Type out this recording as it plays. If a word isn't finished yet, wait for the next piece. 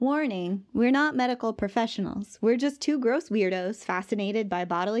Warning, we're not medical professionals. We're just two gross weirdos fascinated by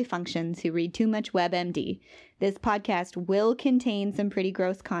bodily functions who read too much WebMD. This podcast will contain some pretty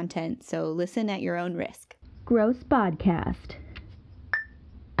gross content, so listen at your own risk. Gross Podcast.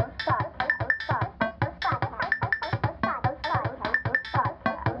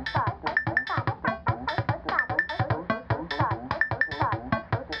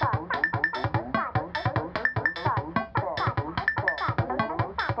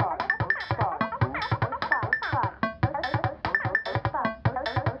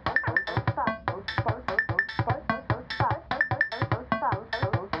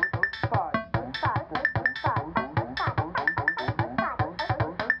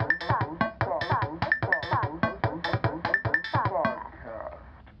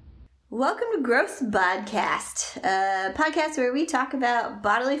 Welcome to Gross Podcast, a podcast where we talk about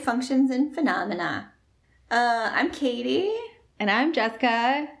bodily functions and phenomena. I'm Katie. And I'm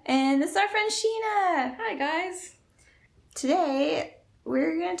Jessica. And this is our friend Sheena. Hi, guys. Today,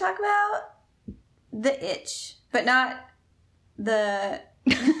 we're going to talk about the itch, but not the...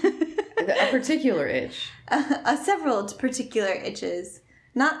 A particular itch. Several particular itches.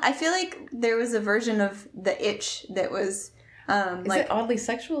 I feel like there was a version of the itch that was... Is it oddly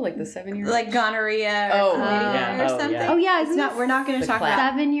sexual, like the 7-year like itch? Gonorrhea or chlamydia or something? Oh, yeah. It's not. We're not going to talk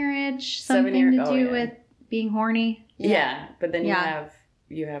about 7-year itch, something to do with being horny. Yeah, but then you have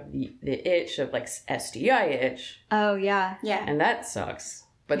the itch of like STI itch. Oh, yeah. Yeah. And that sucks.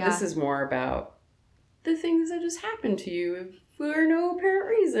 But this is more about the things that just happen to you for no apparent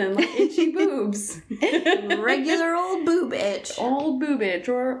reason, like itchy boobs. Regular old boob itch. Old boob itch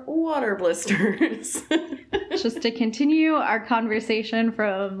or water blisters. Just to continue our conversation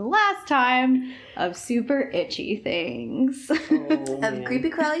from last time of super itchy things. Of creepy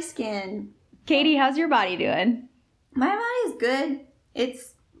crawly skin. Katie, how's your body doing? My body's good.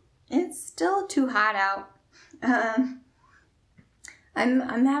 It's still too hot out.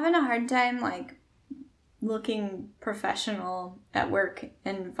 I'm having a hard time like looking professional at work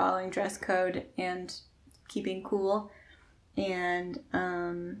and following dress code and keeping cool. And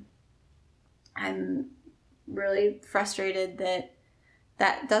I'm really frustrated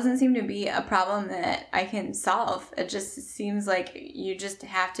that doesn't seem to be a problem that I can solve. It just seems like you just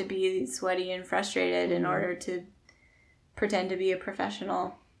have to be sweaty and frustrated in order to pretend to be a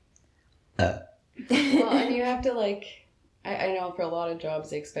professional. Well, and you have to like, I know for a lot of jobs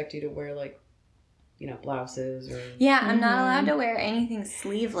they expect you to wear like, blouses or... Yeah, I'm not allowed to wear anything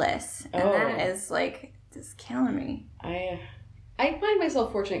sleeveless. And that is like, just killing me. I find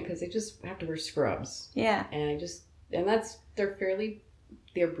myself fortunate because I just have to wear scrubs. Yeah. And they're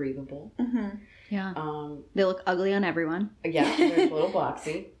breathable. Mm-hmm. Yeah. They look ugly on everyone. Yeah, they're a little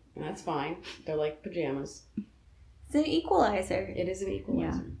boxy. And that's fine. They're like pajamas. It's an equalizer. It is an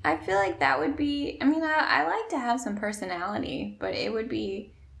equalizer. Yeah. I feel like that would be... I mean, I like to have some personality, but it would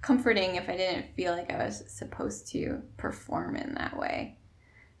be comforting if I didn't feel like I was supposed to perform in that way.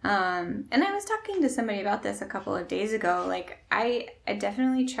 And I was talking to somebody about this a couple of days ago. Like, I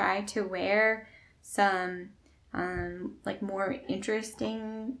definitely try to wear some, like, more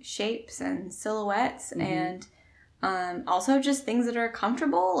interesting shapes and silhouettes. Mm-hmm. And also just things that are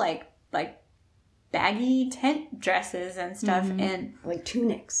comfortable, like baggy tent dresses and stuff. Mm-hmm. And like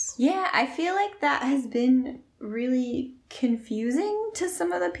tunics. Yeah, I feel like that has been really confusing to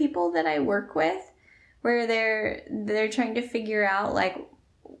some of the people that I work with, where they're trying to figure out, like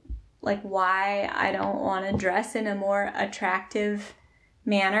why I don't want to dress in a more attractive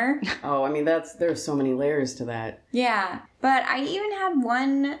manner. Oh, I mean, there's so many layers to that. Yeah, but I even had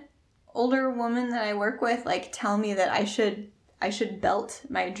one older woman that I work with, like, tell me that I should belt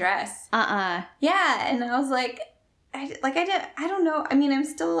my dress. Yeah, and I was like, I don't know. I mean, I'm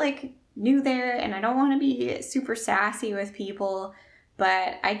still, like, new there, and I don't want to be super sassy with people,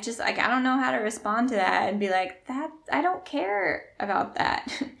 but I just, like, I don't know how to respond to that and be like, I don't care about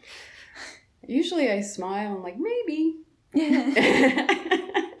that. Usually I smile and like, maybe.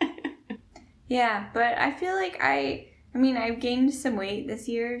 Yeah, but I feel like I've gained some weight this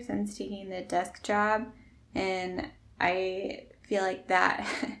year since taking the desk job, and I feel like that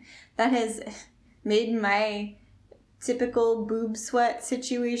has made my typical boob sweat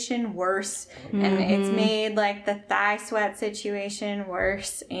situation worse. Mm-hmm. And it's made like the thigh sweat situation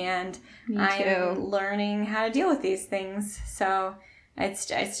worse, and I'm learning how to deal with these things. So it's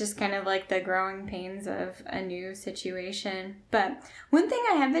just kind of like the growing pains of a new situation. But one thing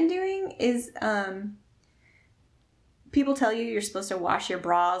I have been doing is people tell you you're supposed to wash your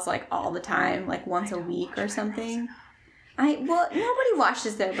bras like all the time, like once a week or something. Well, nobody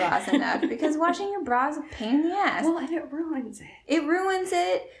washes their bras enough because washing your bra is a pain in the ass. Well, and it ruins it. It ruins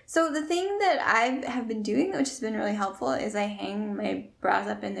it. So the thing that I have been doing, which has been really helpful, is I hang my bras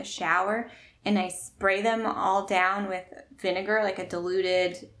up in the shower and I spray them all down with vinegar, like a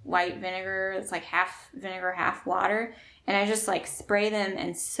diluted white vinegar. It's like half vinegar, half water. And I just like spray them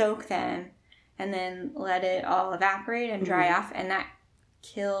and soak them and then let it all evaporate and dry off. And that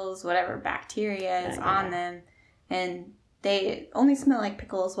kills whatever bacteria is on them. And they only smell like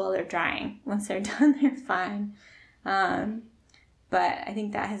pickles while they're drying. Once they're done, they're fine. But I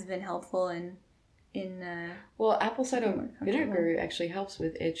think that has been helpful in well, apple cider vinegar actually helps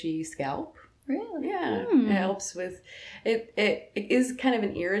with itchy scalp. Really? Yeah, it helps with it. It is kind of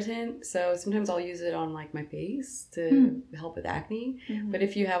an irritant, so sometimes I'll use it on like my face to help with acne. But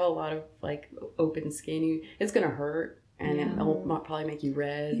if you have a lot of like open skin, it's gonna hurt, and it'll probably make you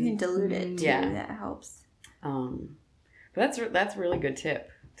red. You can dilute it too. Yeah. That helps. But that's a really good tip.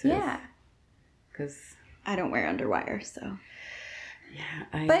 Because I don't wear underwire, so.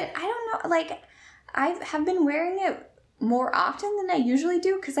 Yeah, but I don't know. Like, I have been wearing it more often than I usually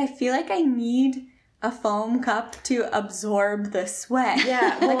do because I feel like I need a foam cup to absorb the sweat.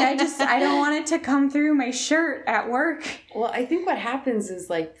 Yeah. Like, I don't want it to come through my shirt at work. Well, I think what happens is,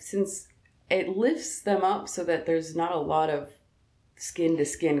 like, since it lifts them up so that there's not a lot of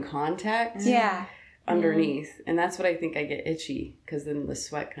skin-to-skin contact underneath. And that's what I think I get itchy, because then the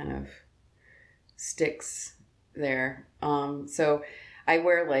sweat kind of sticks there. So I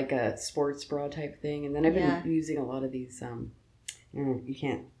wear, like, a sports bra type thing, and then I've been using a lot of these,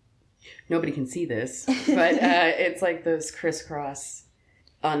 nobody can see this, but it's like those crisscross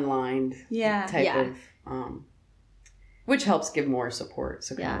unlined type of, which helps give more support,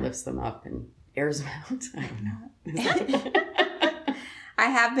 so it kind of lifts them up and airs them out. I don't know. I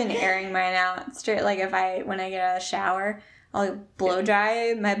have been airing mine out straight, like when I get out of the shower, I'll blow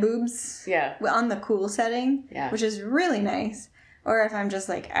dry my boobs on the cool setting, which is really nice. Or if I'm just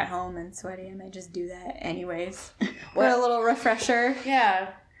like at home and sweaty, I might just do that anyways for a little refresher.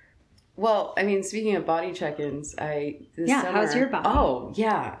 Yeah. Well, I mean, speaking of body check-ins, this summer, how's your body? Oh,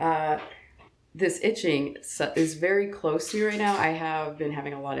 yeah. This itching is very close to you right now. I have been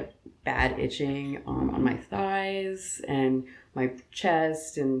having a lot of bad itching on my thighs and my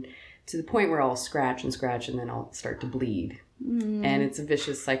chest, and to the point where I'll scratch and then I'll start to bleed. And it's a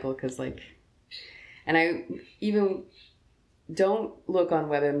vicious cycle because, like, and I even don't look on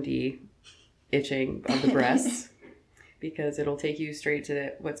WebMD itching of the breasts because it'll take you straight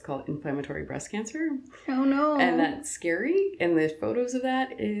to what's called inflammatory breast cancer. Oh, no. And that's scary. And the photos of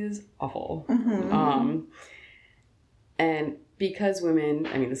that is awful. And because women,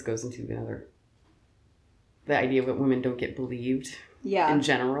 I mean, this goes into the idea that women don't get believed in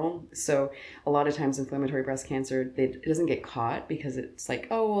general. So a lot of times inflammatory breast cancer, it doesn't get caught because it's like,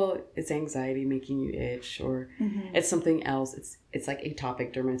 oh, well, it's anxiety making you itch, or it's something else. It's like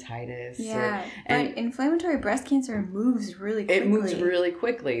atopic dermatitis. Yeah, but inflammatory breast cancer moves really quickly. It moves really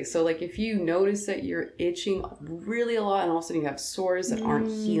quickly. So like if you notice that you're itching really a lot and all of a sudden you have sores that aren't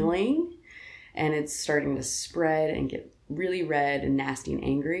healing and it's starting to spread and get really red and nasty and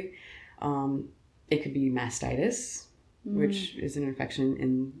angry, it could be mastitis, which is an infection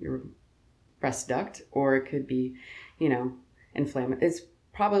in your breast duct, or it could be, inflammatory. It's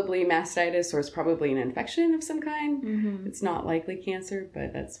probably mastitis, or it's probably an infection of some kind. It's not likely cancer,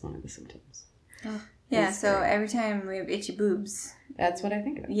 but that's one of the symptoms. Oh. Yeah, so every time we have itchy boobs. That's what I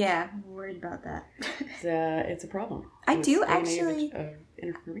think of. Yeah, I'm worried about that. It's a problem. I do actually.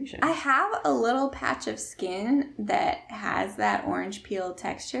 Information. I have a little patch of skin that has that orange peel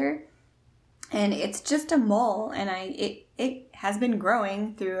texture. And it's just a mole, and it has been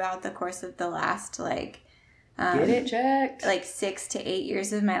growing throughout the course of the last, get it checked. 6 to 8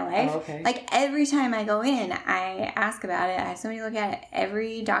 years of my life. Oh, okay. Like, every time I go in, I ask about it. I have somebody look at it.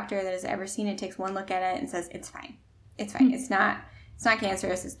 Every doctor that has ever seen it takes one look at it and says, it's fine. It's fine. It's not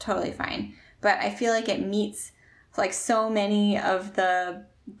cancerous. It's totally fine. But I feel like it meets, so many of the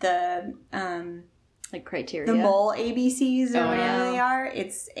criteria. The mole ABCs or whatever they are.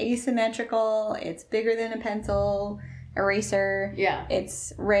 It's asymmetrical. It's bigger than a pencil eraser. Yeah.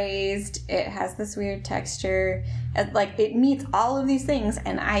 It's raised. It has this weird texture. It meets all of these things.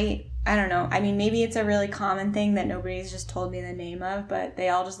 And I don't know. I mean, maybe it's a really common thing that nobody's just told me the name of, but they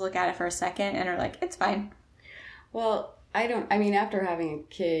all just look at it for a second and are like, it's fine. Well, after having a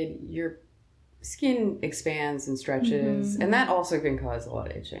kid, your skin expands and stretches, and that also can cause a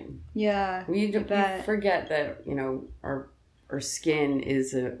lot of itching. Yeah. We forget that, our skin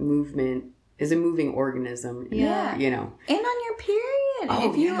is a moving organism. Yeah. And on your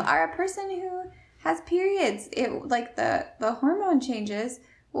period. If you are a person who has periods, it like the hormone changes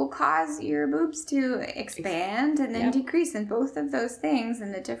will cause your boobs to expand and then decrease, and both of those things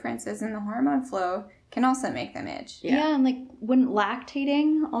and the differences in the hormone flow can also make them itch. Yeah, and like wouldn't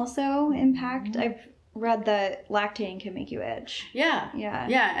lactating also impact? I've read that lactating can make you itch. Yeah. Yeah.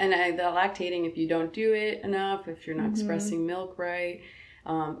 Yeah, and the lactating, if you don't do it enough, if you're not expressing milk right,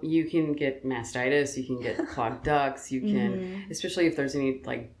 you can get mastitis, you can get clogged ducts, you can, especially if there's any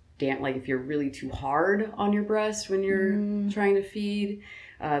like like if you're really too hard on your breast when you're trying to feed,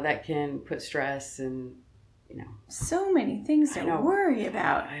 that can put stress and, you know. So many things to worry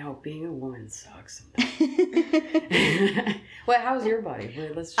about. I know, being a woman sucks sometimes. Well, how's your body?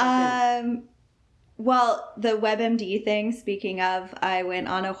 Let's check in. Well, the WebMD thing, speaking of, I went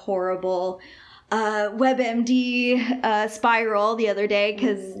on a horrible WebMD spiral the other day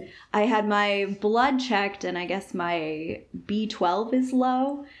because I had my blood checked and I guess my B12 is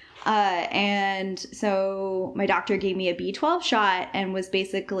low. And so my doctor gave me a B12 shot and was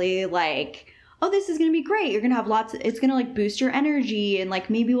basically like, oh, this is going to be great. You're going to have it's going to like boost your energy and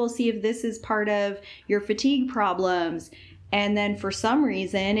like maybe we'll see if this is part of your fatigue problems. And then for some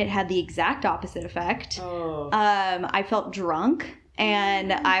reason, it had the exact opposite effect. I felt drunk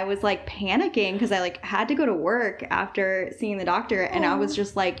and I was like panicking because I like had to go to work after seeing the doctor. And I was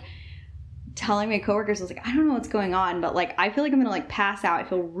just like telling my coworkers, I was like, I don't know what's going on, but like I feel like I'm gonna like pass out. I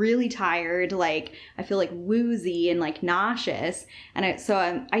feel really tired, like I feel like woozy and like nauseous, and I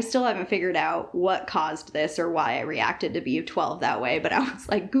still haven't figured out what caused this or why I reacted to B12 that way. But I was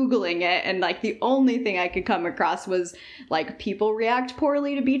like Googling it, and like the only thing I could come across was like people react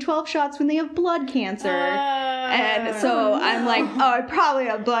poorly to B12 shots when they have blood cancer, and so I'm like, oh, I probably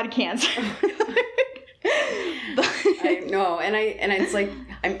have blood cancer. I know, and it's like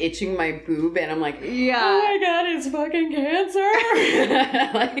I'm itching my boob, and I'm like, yeah, oh my god, it's fucking cancer.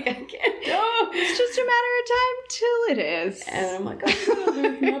 Like I can't go. It's just a matter of time till it is. And I'm like,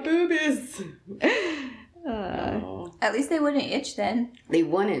 oh, my boobies. At least they wouldn't itch then. They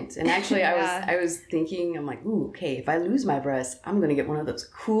wouldn't. And actually, I was thinking, I'm like, ooh, okay, if I lose my breast, I'm gonna get one of those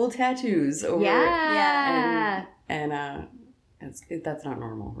cool tattoos over it. Yeah. And that's not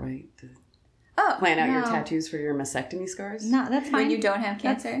normal, right? Plan out your tattoos for your mastectomy scars? No, that's fine. When you don't have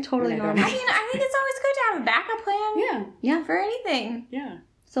cancer? That's totally normal. I mean, I think it's always good to have a backup plan. Yeah. For anything. Yeah.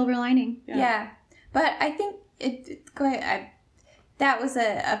 Silver lining. Yeah. But I think that was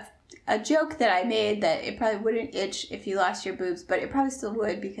a joke that I made that it probably wouldn't itch if you lost your boobs, but it probably still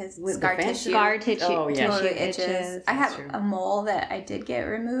would because scar tissue totally itches. I have a mole that I did get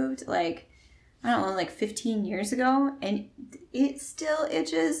removed like, I don't know, like 15 years ago, and it still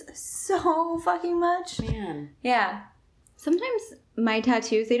itches so fucking much. Man. Yeah. Sometimes my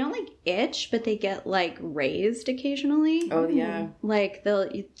tattoos, they don't like itch, but they get like raised occasionally. Oh, yeah. Like they'll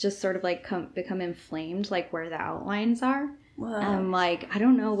just sort of like become inflamed, like where the outlines are. Whoa. I'm like, I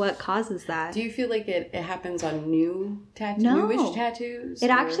don't know what causes that. Do you feel like it happens on new tattoos? No. Newish tattoos?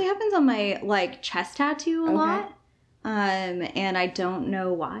 It actually happens on my like chest tattoo a lot. And I don't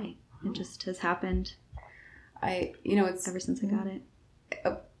know why. It just has happened. It's ever since I got it.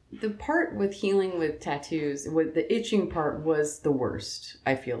 The part with healing with tattoos, with the itching part was the worst,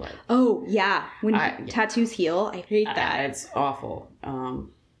 I feel like. Oh, yeah. When tattoos heal, I hate that. It's awful.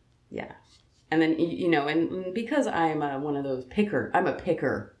 Yeah. And then, and because I'm one of those I'm a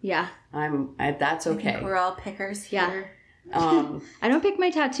picker. Yeah. That's okay. I think we're all pickers here. I don't pick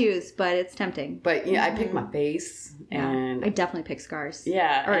my tattoos, but it's tempting. But I pick my face, and I definitely pick scars.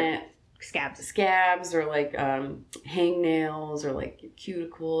 Yeah, or scabs, or like hangnails, or like your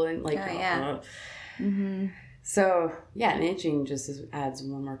cuticle, and like So and itching just adds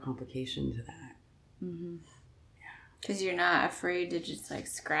one more complication to that. Mm-hmm. Because you're not afraid to just like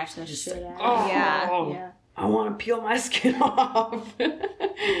scratch the shit out. Oh, yeah. I want to peel my skin off.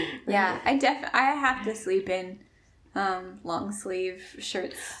 Yeah, I have to sleep in long sleeve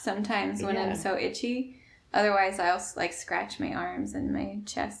shirts sometimes when I'm so itchy. Otherwise, I'll like scratch my arms and my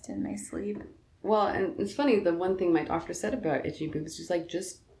chest in my sleep. Well, and it's funny, the one thing my doctor said about itchy boobs is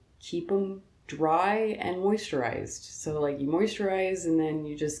just keep them dry and moisturized. So like you moisturize, and then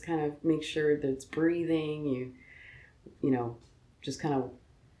you just kind of make sure that it's breathing. You just kind of.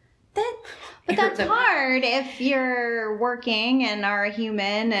 But that's hard if you're working and are a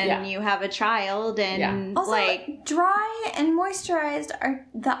human and you have a child and also, like dry and moisturized are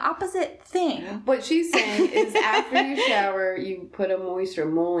the opposite thing. What she's saying is after you shower, you put a moisture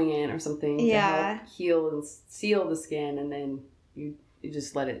emollient or something to help heal and seal the skin, and then you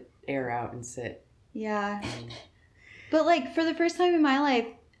just let it air out and sit. Yeah. But like for the first time in my life,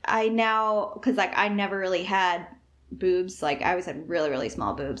 I now, because like I never really had boobs. Like, I always had really, really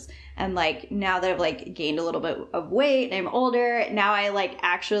small boobs. And, like, now that I've, like, gained a little bit of weight and I'm older, now I, like,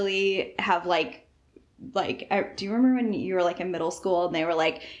 actually have, like, do you remember when you were like in middle school and they were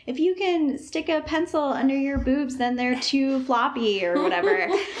like, if you can stick a pencil under your boobs, then they're too floppy or whatever.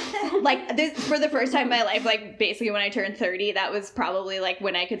 Like, this, for the first time in my life, like, basically when I turned 30, that was probably like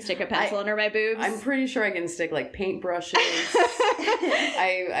when I could stick a pencil under my boobs. I'm pretty sure I can stick like paintbrushes.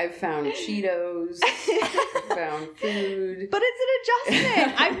 I've found Cheetos. I've found food. But it's an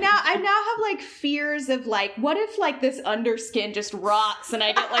adjustment. I now have like fears of like, what if like this underskin just rots and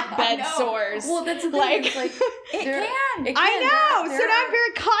I get like bed sores? Well, that's the thing. It can. I know. So now I'm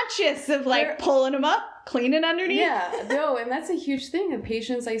very conscious of like pulling them up, cleaning underneath. Yeah, no, and that's a huge thing. The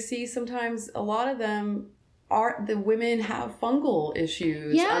patients I see sometimes, a lot of them the women have fungal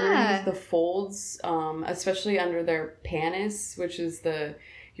issues underneath the folds, especially under their pannus, which is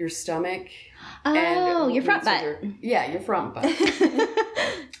your stomach. Oh, and your front butt. Your front butt.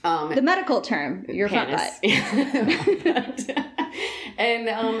 The medical term, your pannus. Front butt.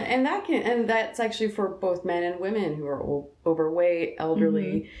 And that's actually for both men and women who are overweight,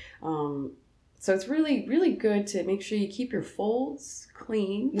 elderly. So it's really, really good to make sure you keep your folds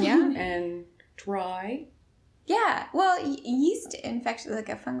clean and dry. Yeah, well, yeast infection, like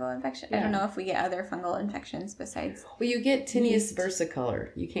a fungal infection. Yeah. I don't know if we get other fungal infections besides. Well, you get tinnitus versicolor.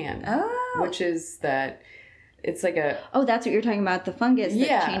 You can. Oh. Which is that it's like a... Oh, that's what you're talking about, the fungus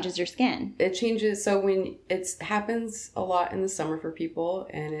that changes your skin. It changes. So when it happens a lot in the summer for people,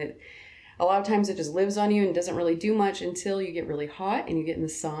 and a lot of times it just lives on you and doesn't really do much until you get really hot and you get in the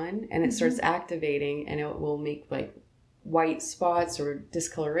sun and it starts activating, and it will make like white spots or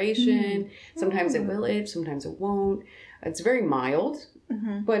discoloration. Sometimes it will itch, sometimes it won't. It's very mild,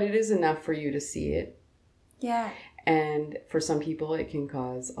 but it is enough for you to see it. Yeah. And for some people, it can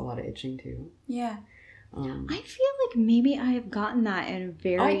cause a lot of itching too. Yeah. I feel like maybe I have gotten that in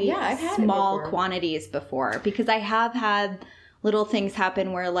very I've had small quantities before, because I have had little things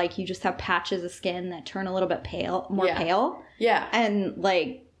happen where like you just have patches of skin that turn a little bit more pale. Yeah. And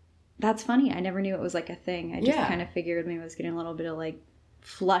like, that's funny. I never knew it was like a thing. I just kind of figured maybe I was getting a little bit of like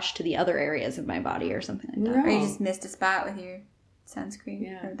flush to the other areas of my body or something like that. Or you just missed a spot with your sunscreen.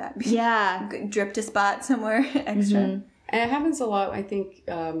 Yeah. Or that dripped a spot somewhere extra. And it happens a lot, I think.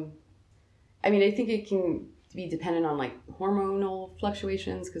 I think it can be dependent on like hormonal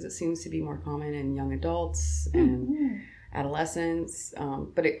fluctuations, because it seems to be more common in young adults and adolescents.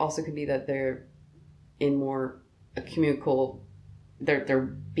 But it also could be that they're in more a communicable... They're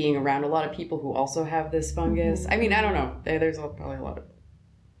being around a lot of people who also have this fungus. I mean, I don't know. There's probably a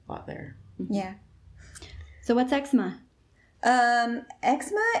lot there. Yeah. So what's eczema?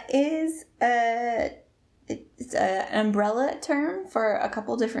 Eczema is it's an umbrella term for a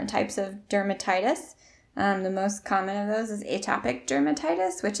couple different types of dermatitis. The most common of those is atopic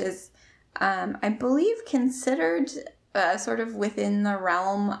dermatitis, which is, I believe, considered sort of within the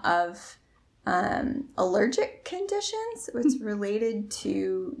realm of allergic conditions. It's related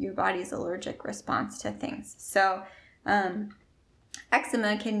to your body's allergic response to things. So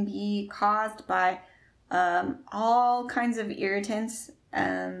eczema can be caused by all kinds of irritants,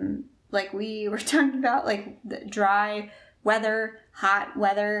 like we were talking about, like the dry weather, hot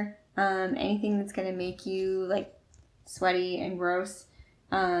weather, anything that's going to make you like sweaty and gross.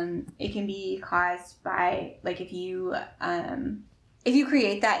 It can be caused by like if you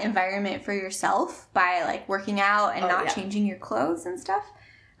create that environment for yourself by like working out and not changing your clothes and stuff.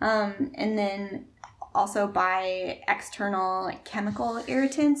 And then also by external like chemical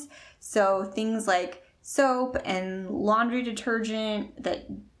irritants. So things like soap and laundry detergent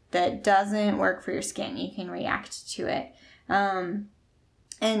that doesn't work for your skin. You can react to it. And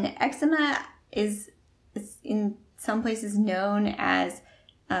eczema is in some places known as,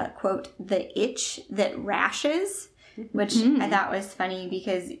 quote, the itch that rashes, which I thought was funny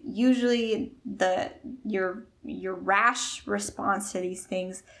because usually your rash response to these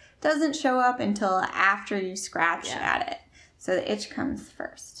things doesn't show up until after you scratch at it. So the itch comes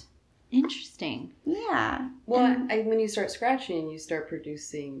first. Interesting. Yeah. Well, when you start scratching, you start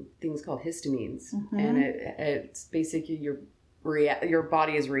producing things called histamines, and it's basically your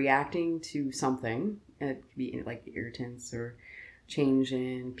body is reacting to something. And it could be like irritants or change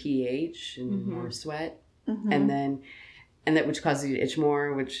in pH and more sweat, and that which causes you to itch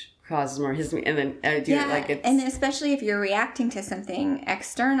more, which causes more histamine, and then and especially if you're reacting to something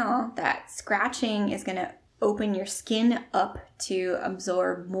external, that scratching is going to open your skin up to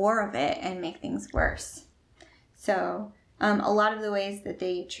absorb more of it and make things worse. So a lot of the ways that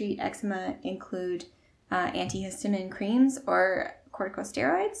they treat eczema include antihistamine creams or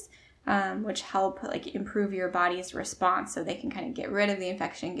corticosteroids. which help like improve your body's response so they can kind of get rid of the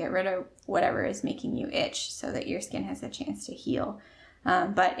infection, get rid of whatever is making you itch so that your skin has a chance to heal.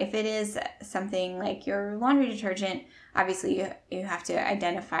 But if it is something like your laundry detergent, obviously you have to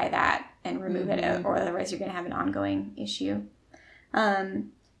identify that and remove it, or otherwise you're going to have an ongoing issue.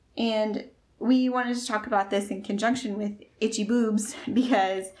 And we wanted to talk about this in conjunction with itchy boobs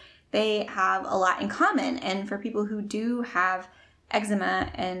because they have a lot in common. And for people who do have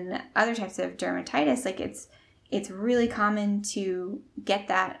eczema and other types of dermatitis, like it's really common to get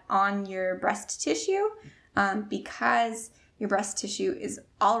that on your breast tissue because your breast tissue is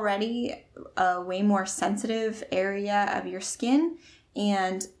already a way more sensitive area of your skin.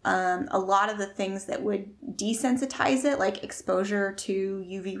 And a lot of the things that would desensitize it, like exposure to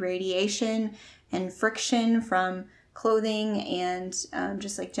UV radiation and friction from clothing and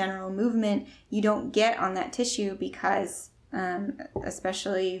just like general movement, you don't get on that tissue because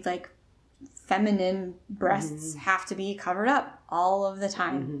especially like feminine breasts have to be covered up all of the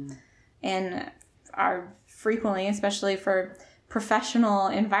time and are frequently, especially for professional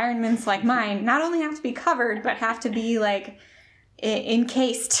environments like mine, not only have to be covered but have to be like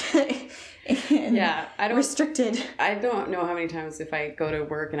encased and restricted. I don't know how many times if I go to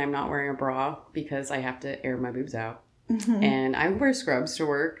work and I'm not wearing a bra because I have to air my boobs out. And I wear scrubs to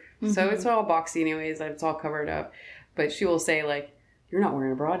work, so it's all boxy anyways, it's all covered up. But she will say like, "You're not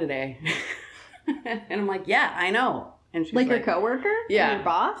wearing a bra today." And I'm like, "Yeah, I know." And she's like your coworker? Yeah. Or your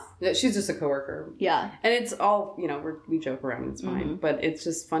boss? Yeah, she's just a coworker. Yeah. And it's all, we joke around, it's fine. But it's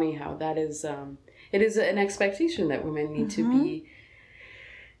just funny how that is, it is an expectation that women need to be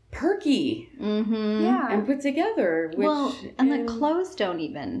perky and put together. Which, and the clothes don't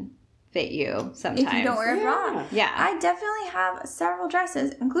even fit you sometimes. If you don't wear a bra. Yeah. I definitely have several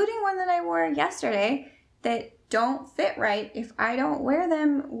dresses, including one that I wore yesterday, that don't fit right if I don't wear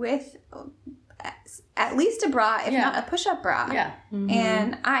them with at least a bra, if not a push-up bra. Yeah.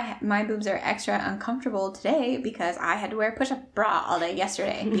 And my boobs are extra uncomfortable today because I had to wear a push-up bra all day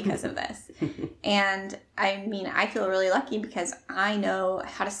yesterday because of this. And I mean, I feel really lucky because I know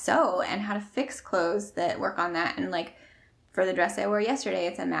how to sew and how to fix clothes that work on that. And like for the dress I wore yesterday,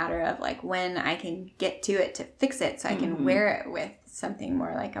 it's a matter of like when I can get to it to fix it so I can wear it with something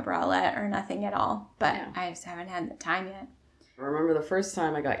more like a bralette or nothing at all. But I just haven't had the time yet. I remember the first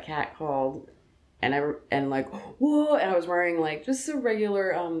time I got catcalled. And like, whoa, and I was wearing like just a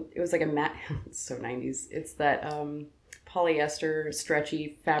regular, it was like a matte, it's so 90s. It's that polyester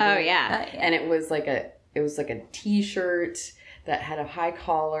stretchy fabric. Oh, yeah. And it was like a t-shirt that had a high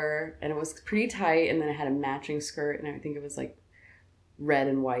collar and it was pretty tight. And then it had a matching skirt. And I think it was like red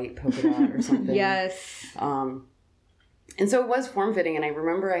and white polka dot or something. Yes. And so it was form fitting. And I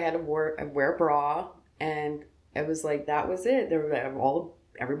remember I had to wear a bra and it was like, that was it. There were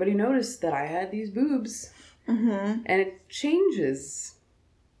everybody noticed that I had these boobs. And it changes.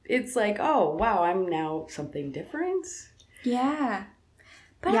 It's like, oh, wow, I'm now something different. Yeah.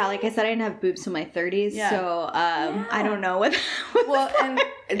 But yeah, like I said, I didn't have boobs till my 30s, so I don't know what. Well,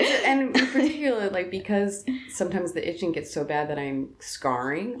 and particularly like because sometimes the itching gets so bad that I'm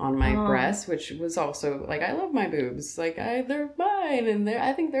scarring on my breasts, which was also like I love my boobs, like they're mine, and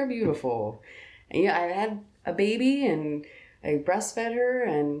I think they're beautiful. And I had a baby and I breastfed her,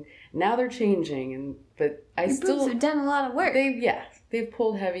 and now they're changing, but I your still boobs have done a lot of work. They've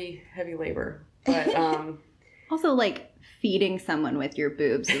pulled heavy labor, but also like feeding someone with your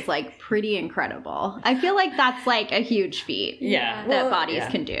boobs is like pretty incredible. I feel like that's like a huge feat. Yeah, that bodies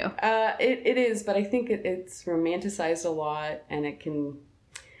can do. It is, but I think it's romanticized a lot, and it can.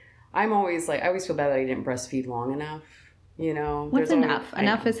 I'm always like I always feel bad that I didn't breastfeed long enough. What's enough?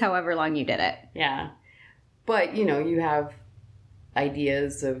 Enough is however long you did it. Yeah, but you have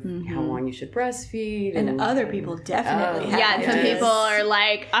ideas of how long you should breastfeed. And other people definitely have. Yeah, some people are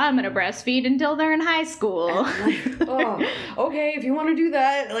like, I'm going to breastfeed until they're in high school. Oh, okay, if you want to do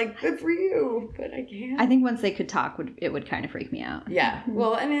that, like, good for you. But I can't. I think once they could talk, it would kind of freak me out. Yeah,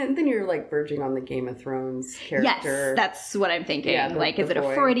 well, and then you're, like, verging on the Game of Thrones character. Yes, that's what I'm thinking. Yeah, like, is it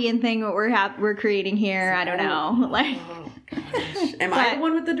a Freudian thing what we're creating here? I don't know. Like, oh, gosh. Am I the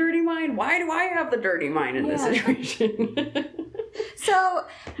one with the dirty mind? Why do I have the dirty mind in this situation? So,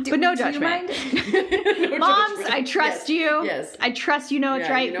 but no judgment. No Moms, judgment. I trust you. Yes. I trust you know what's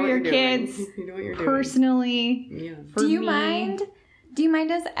right for your kids. You know what you're Personally, doing. Yeah. Do you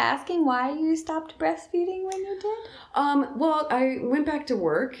mind us asking why you stopped breastfeeding when you did? Well, I went back to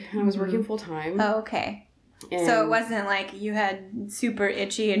work. I was working full time. Oh, okay. So it wasn't like you had super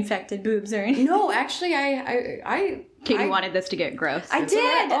itchy infected boobs or anything? No, actually, I Katie wanted this to get gross. I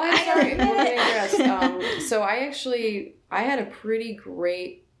did. Oh, I'm sorry. So I had a pretty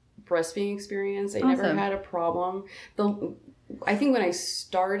great breastfeeding experience. I Awesome. never had a problem. I think when I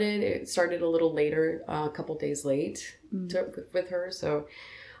started, it started a little later, a couple days late with her. So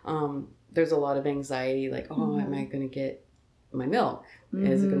there's a lot of anxiety, like, oh, am I going to get my milk?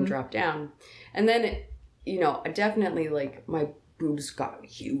 Is it going to drop down? And then, definitely like my boobs got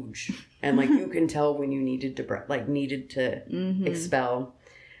huge, and like you can tell when you needed to expel.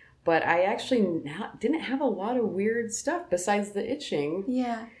 But I actually didn't have a lot of weird stuff besides the itching.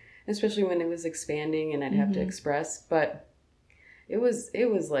 Yeah. Especially when it was expanding and I'd have to express. But it was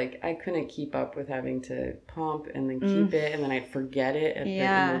like I couldn't keep up with having to pump and then keep it, and then I'd forget it in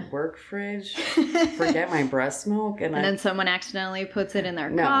the work fridge. Forget my breast milk, and then someone accidentally puts it in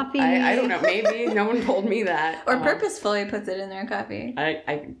their no, coffee. I don't know. Maybe no one told me that. Or purposefully puts it in their coffee.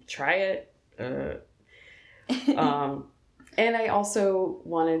 I try it. And I also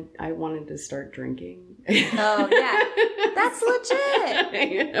wanted to start drinking. Oh, yeah. That's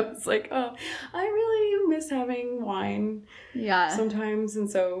legit. I was like, oh, I really miss having wine sometimes.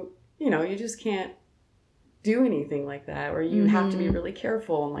 And so, you just can't do anything like that. Or you have to be really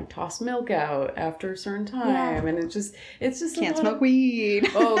careful and like toss milk out after a certain time. Yeah. And it's just can't smoke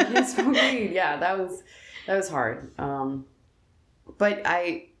weed. Oh, can't smoke weed. Yeah, that was hard. But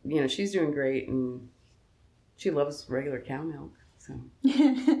she's doing great, and she loves regular cow milk. So,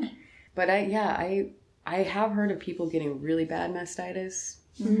 but I have heard of people getting really bad mastitis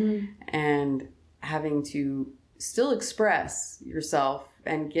and having to still express yourself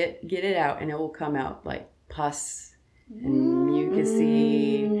and get it out, and it will come out like pus and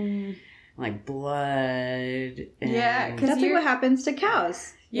mucousy, like blood. And because that's like what happens to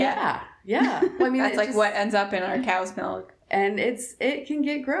cows. Yeah. Well, I mean, that's like what ends up in our cow's milk. And it can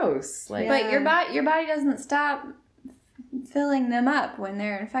get gross. Like, but your body doesn't stop filling them up when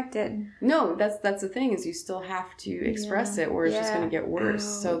they're infected. No, that's the thing, is you still have to express it, or it's just going to get worse.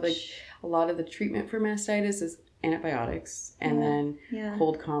 Ouch. So like a lot of the treatment for mastitis is antibiotics, and then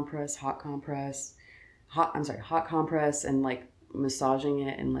hot compress, and like massaging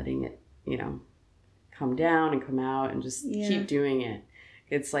it and letting it, come down and come out, and just keep doing it.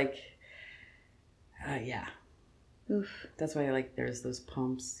 It's like, Oof. That's why like there's those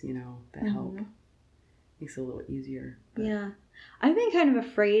pumps, that help. Makes it a little easier. But. Yeah. I've been kind of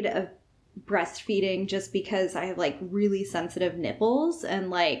afraid of breastfeeding just because I have like really sensitive nipples, and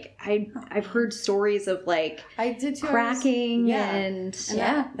like I've heard stories of like I did too. cracking and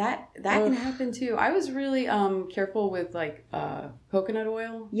that can happen too. I was really careful with like coconut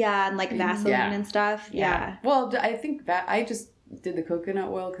oil. Yeah, and like Vaseline and stuff. Yeah. Well, I think that I just did the coconut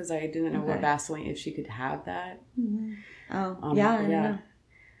oil because I didn't know what Vaseline, if she could have that. Oh, I don't know.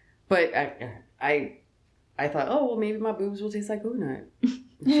 But I thought, oh, well, maybe my boobs will taste like coconut.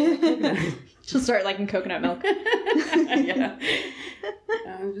 She'll start liking coconut milk. Yeah.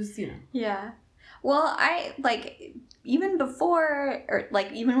 Just, Yeah. Well, I, like, even before, or,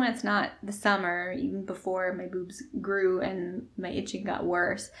 like, even when it's not the summer, even before my boobs grew and my itching got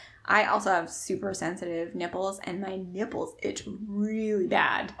worse, I also have super sensitive nipples, and my nipples itch really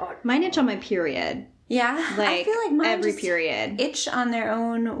bad. Mine itch on my period. Yeah. Like, I feel like mine every just period. itch on their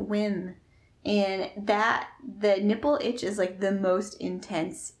own whim. And the nipple itch is like the most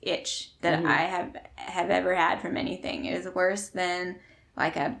intense itch that I have ever had from anything. It is worse than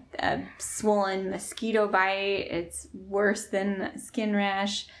like a swollen mosquito bite. It's worse than a skin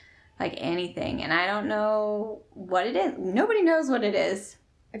rash, like anything. And I don't know what it is. Nobody knows what it is.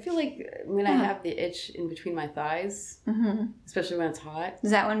 I feel like when I have the itch in between my thighs, especially when it's hot. Is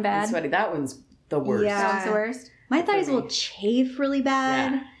that one bad? And sweaty. That one's the worst. Yeah. That one's the worst? My thighs will chafe really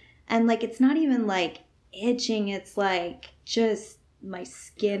bad. Yeah. And like it's not even like itching, it's like just my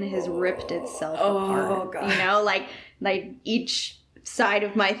skin has ripped itself apart. God. Like each side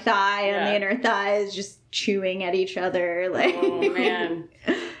of my thigh and the inner thigh is just chewing at each other. Like, oh man.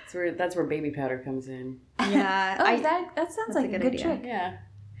 That's where baby powder comes in. Yeah. That sounds like a good trick. Yeah.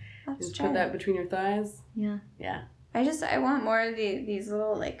 Let's Just try put that between your thighs. Yeah. Yeah. I want more of these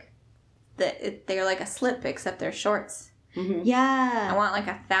little like they're like a slip except they're shorts. Mm-hmm. Yeah. I want like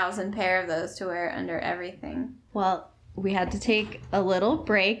 1,000 pair of those to wear under everything. Well, we had to take a little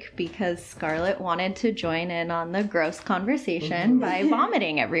break because Scarlett wanted to join in on the gross conversation by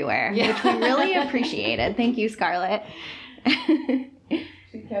vomiting everywhere, which we really appreciated. Thank you, Scarlett.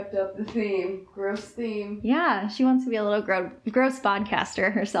 She kept up the theme. Gross theme. Yeah, she wants to be a little gross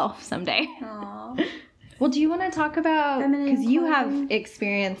podcaster herself someday. Aww. Well, do you want to talk about, because you have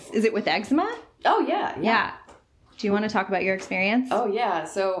experience, is it with eczema? Oh, yeah. Yeah. Do you want to talk about your experience? Oh, yeah.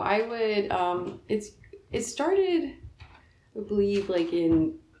 So I would, it started, I believe, like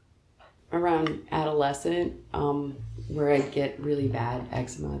in around adolescent, where I'd get really bad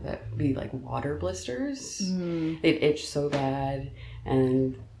eczema that would be like water blisters. They'd itch so bad,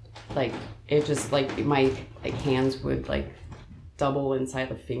 and like it just like my like hands would like double in size,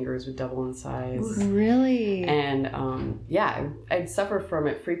 the fingers would double in size. Really? And yeah, I'd suffer from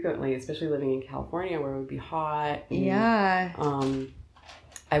it frequently, especially living in California where it would be hot. And, Yeah.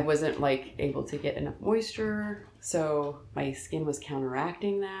 I wasn't like able to get enough moisture, so my skin was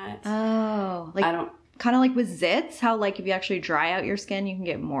counteracting that. Oh, like I don't. kind of like with zits, how like if you actually dry out your skin, you can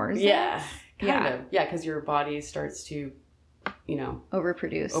get more zits. Yeah, kind Yeah. of. Yeah, because your body starts to, you know,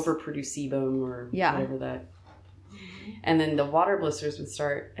 Overproduce sebum or Yeah. whatever that. And then the water blisters would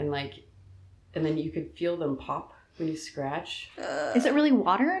start, and then you could feel them pop when you scratch. Is it really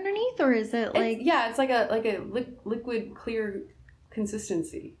water underneath, or is it like? It's like a liquid clear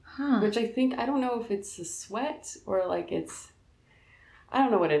consistency, Huh. which I don't know if it's the sweat or like I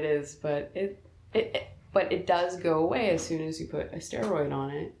don't know what it is, but it does go away as soon as you put a steroid on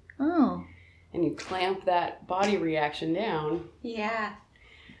it. Oh. And you clamp that body reaction down. Yeah.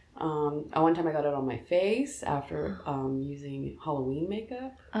 One time I got it on my face after using Halloween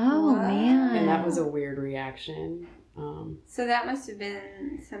makeup, Oh Wow. man. and that was a weird reaction. So that must have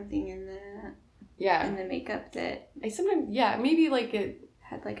been something in Yeah, the makeup that I sometimes maybe like it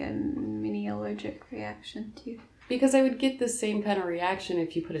had like a mini allergic reaction too. because I would get the same kind of reaction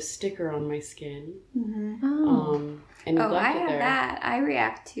if you put a sticker on my skin. Mm-hmm. Oh. And you Oh, left I it have there. that. I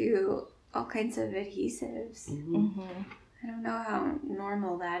react to all kinds of adhesives. Mhm. Mhm. I don't know how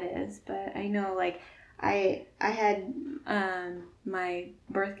normal that is, but I know like I had my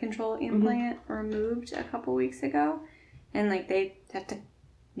birth control implant removed a couple weeks ago, and like they have to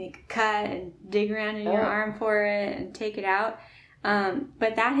make a cut and dig around in your arm for it and take it out.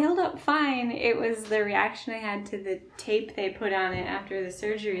 But that healed up fine. It was the reaction I had to the tape they put on it after the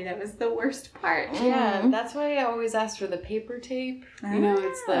surgery that was the worst part. Yeah, that's why I always ask for the paper tape. You know,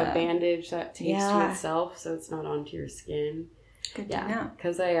 it's the Ah. bandage that tapes Yeah. to itself, so it's not onto your skin. Good to Yeah, know.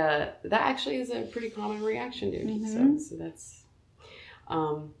 because that actually is a pretty common reaction to adhesives. So that's,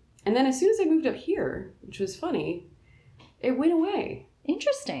 and then as soon as I moved up here, which was funny, it went away.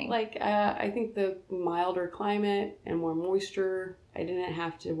 Interesting. Like I think the milder climate and more moisture, I didn't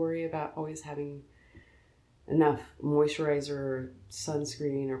have to worry about always having enough moisturizer or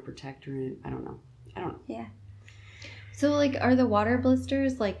sunscreen or protectorant. I don't know. Yeah. So like, are the water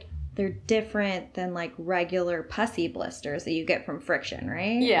blisters like they're different than like regular pussy blisters that you get from friction,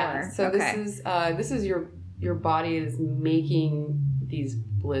 right? Yeah. Or- So okay. this is your body is making these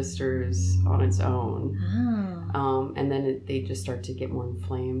blisters on its own. Oh. And then they just start to get more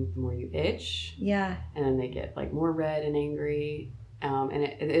inflamed the more you itch, Yeah. and then they get like more red and angry. And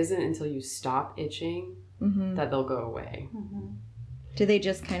it isn't until you stop itching Mm-hmm. that they'll go away. Mm-hmm. Do they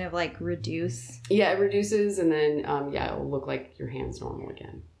just kind of like reduce? Yeah, it reduces, and then it'll look like your hand's normal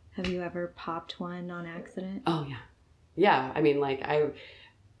again. Have you ever popped one on accident? Oh yeah. I mean, like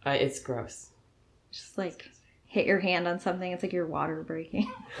it's gross. Just like hit your hand on something, it's like your water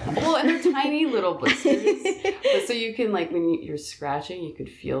breaking. Well, and they're tiny little blisters. But so you can, like, when you're scratching, you could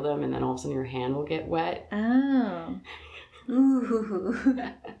feel them, and then all of a sudden your hand will get wet. Oh. Ooh.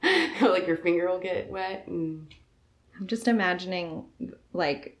 Like your finger will get wet. And... I'm just imagining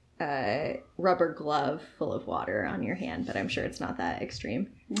like a rubber glove full of water on your hand, but I'm sure it's not that extreme.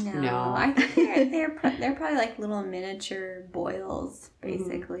 No. I think they're probably like little miniature boils,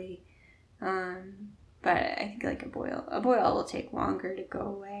 basically. But I think like a boil will take longer to go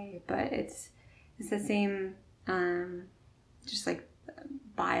away, but it's the same, just like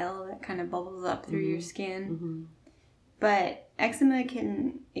bile that kind of bubbles up through your skin. Mm-hmm. But eczema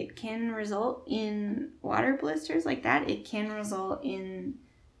can result in water blisters like that. It can result in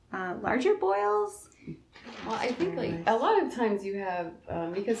larger boils. Well, I think like a lot of times you have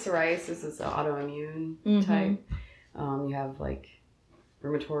because psoriasis is an autoimmune type. You have like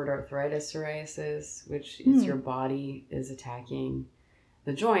rheumatoid arthritis psoriasis, which is your body is attacking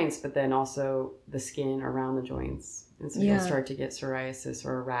the joints, but then also the skin around the joints, and so you'll start to get psoriasis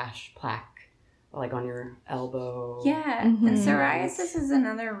or a rash, plaque, like on your elbow. Yeah, and psoriasis is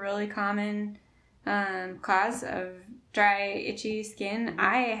another really common cause of dry, itchy skin.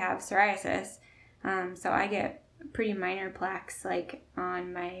 I have psoriasis, so I get pretty minor plaques like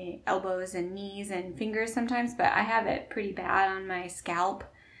on my elbows and knees and fingers sometimes, but I have it pretty bad on my scalp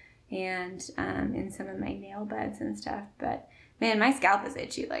and in some of my nail beds and stuff. But man, my scalp is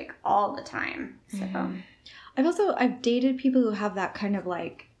itchy like all the time. So I've dated people who have that kind of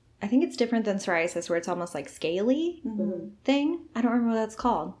like, I think it's different than psoriasis where it's almost like scaly thing. I don't remember what that's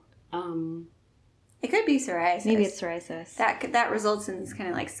called. It could be psoriasis. Maybe it's psoriasis. That results in these kind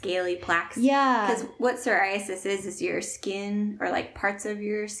of like scaly plaques. Yeah. Because what psoriasis is your skin, or like parts of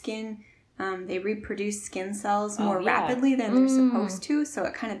your skin, they reproduce skin cells more rapidly than they're supposed to, so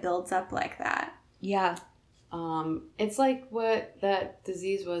it kind of builds up like that. Yeah. It's like what that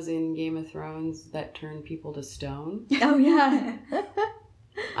disease was in Game of Thrones that turned people to stone. Oh, yeah.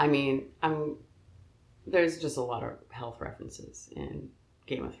 I mean, there's just a lot of health references in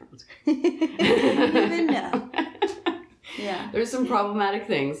Game of Thrones. Even know. Yeah. There's some problematic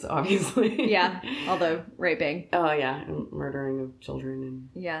things, obviously. Yeah. Although raping. Oh, yeah. And murdering of children. And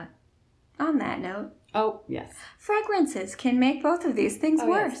Yeah. On that note, oh, yes. fragrances can make both of these things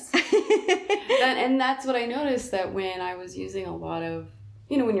worse. And that's what I noticed, that when I was using a lot of,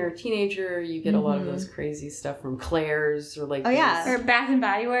 when you're a teenager, you get a lot of those crazy stuff from Claire's or like yeah. Or Bath and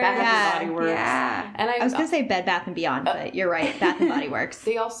Body Works. Bath and Body Works. Yeah. And I was going to say Bed Bath & Beyond, but you're right. Bath & Body Works.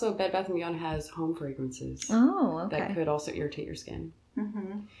 They also, Bed Bath & Beyond has home fragrances. Oh, okay. That could also irritate your skin.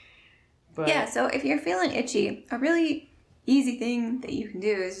 Mm-hmm. But Yeah, so if you're feeling itchy, a really easy thing that you can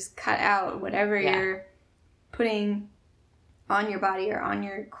do is just cut out whatever you're putting on your body or on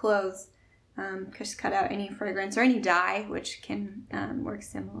your clothes. Just cut out any fragrance or any dye, which can work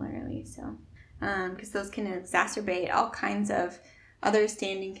similarly. So, because those can exacerbate all kinds of other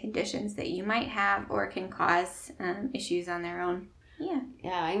standing conditions that you might have, or can cause issues on their own. Yeah.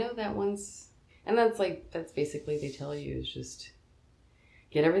 Yeah, I know that once, and that's basically, they tell you, is just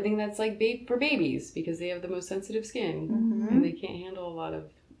get everything that's like for babies, because they have the most sensitive skin and they can't handle a lot of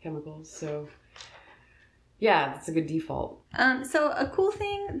chemicals. So yeah, that's a good default. So a cool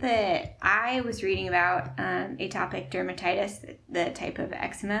thing that I was reading about atopic dermatitis, the type of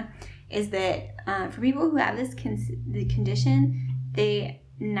eczema, is that for people who have the condition,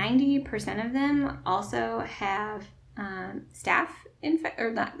 90% of them also have staph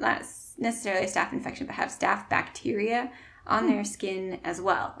or not necessarily a staph infection, but have staph bacteria on their skin as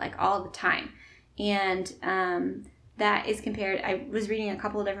well, like all the time. And that is compared, I was reading a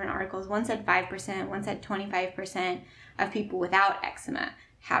couple of different articles. One said 5%, one said 25% of people without eczema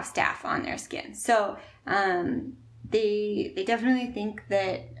have staph on their skin. So they definitely think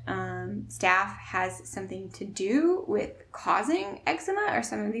that staph has something to do with causing eczema or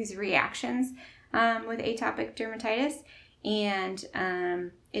some of these reactions with atopic dermatitis.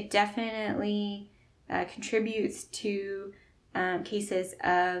 And it definitely contributes to cases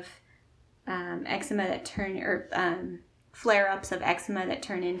of eczema that turn, or flare-ups of eczema that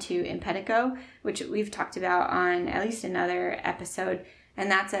turn into impetigo, which we've talked about on at least another episode.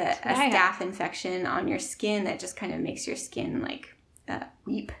 And that's a staph infection on your skin that just kind of makes your skin like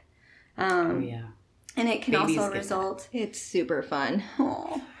weep. Oh, yeah. And it can Babies also get result... It's super fun.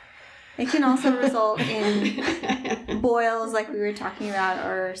 Oh. It can also result in boils, like we were talking about,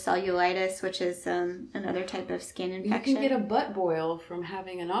 or cellulitis, which is another type of skin infection. You can get a butt boil from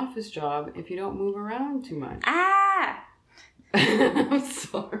having an office job if you don't move around too much. Ah! I'm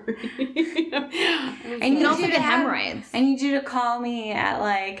sorry. And You can also get hemorrhoids. I need you to call me at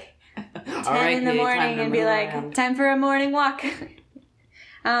like 10 in the Kate, morning and be like, around. time for a morning walk.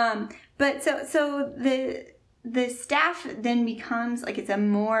 But so the staph then becomes like, it's a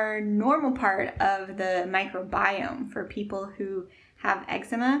more normal part of the microbiome for people who have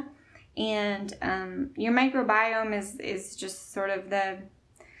eczema. And your microbiome is just sort of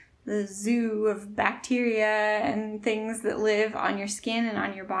the zoo of bacteria and things that live on your skin and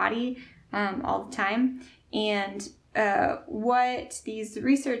on your body all the time. And what these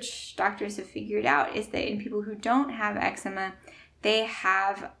research doctors have figured out is that in people who don't have eczema, they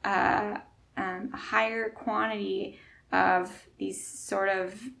have a higher quantity of these sort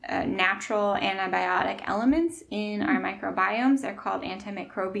of natural antibiotic elements in our microbiomes. They're called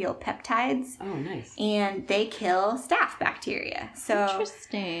antimicrobial peptides. Oh, nice. And they kill staph bacteria. So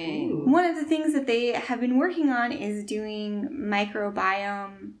Interesting. one of the things that they have been working on is doing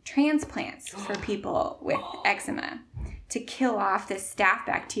microbiome transplants for people with eczema to kill off this staph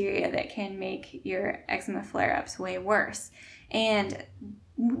bacteria that can make your eczema flare-ups way worse. And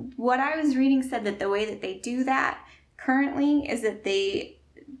what I was reading said that the way that they do that currently is that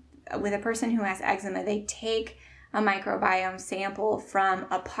with a person who has eczema, they take a microbiome sample from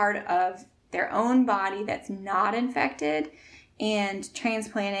a part of their own body that's not infected and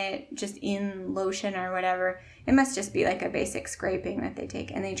transplant it just in lotion or whatever. It must just be like a basic scraping that they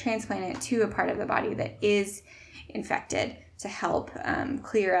take, and they transplant it to a part of the body that is infected to help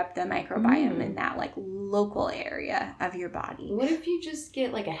clear up the microbiome in that like local area of your body. What if you just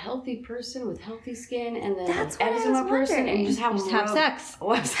get like a healthy person with healthy skin and then That's an what I was eczema person and you wondering. just Have sex.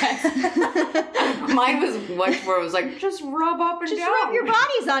 Oh, have sex. Mine was much more, it was like, just rub up and Just down. rub your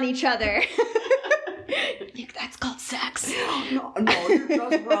bodies on each other. think that's called sex? No, you're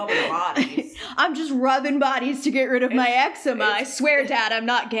just rubbing bodies. I'm just rubbing bodies to get rid of my eczema. I swear, Dad, I'm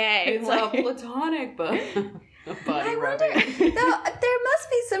not gay. It's a platonic body rubbing. Though, there must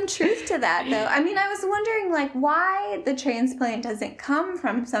be some truth to that, though. I mean, I was wondering, like, why the transplant doesn't come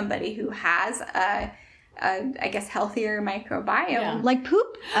from somebody who has a I guess, healthier microbiome. Yeah. Like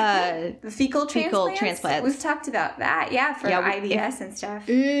poop? The fecal transplants. We've talked about that, for IBS and stuff.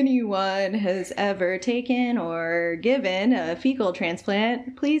 Anyone has ever taken or given a fecal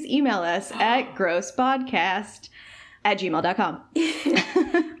transplant, please email us at grosspodcast@gmail.com.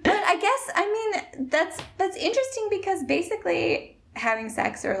 But I guess, that's interesting because basically having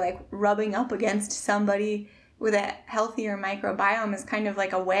sex or, like, rubbing up against somebody with a healthier microbiome is kind of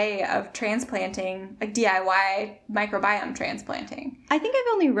like a way of transplanting, like DIY microbiome transplanting. I think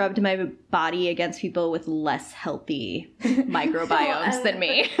I've only rubbed my body against people with less healthy microbiomes than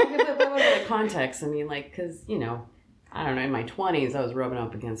me. But what about the context? I mean, like, because, I don't know, in my 20s, I was rubbing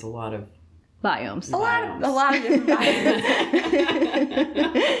up against a lot of biomes. A lot of different biomes.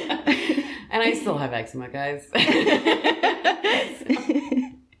 And I still have eczema, guys.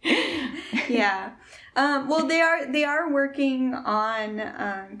 Yeah. Well, they are working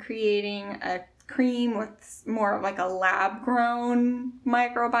on creating a cream with more of like a lab-grown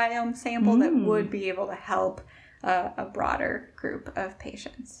microbiome sample that would be able to help a broader group of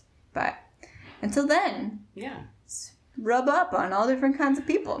patients. But until then, rub up on all different kinds of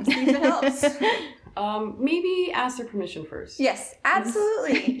people and see if it helps. Maybe ask their permission first. Yes,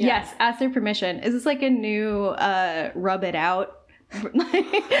 absolutely. Yes, ask their permission. Is this like a new rub it out? Kind of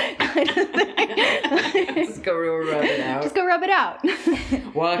thing. Just go rub it out. Just go rub it out.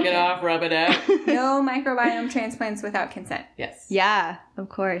 Walk it off, rub it out. No microbiome transplants without consent. Yes. Yeah, of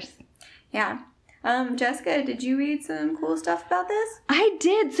course. Yeah. Jessica, did you read some cool stuff about this? I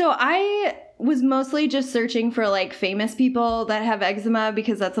did. So I was mostly just searching for like famous people that have eczema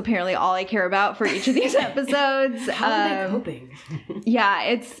because that's apparently all I care about for each of these episodes. How are they coping? Yeah,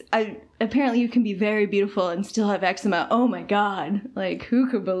 it's apparently you can be very beautiful and still have eczema. Oh my God. Like, who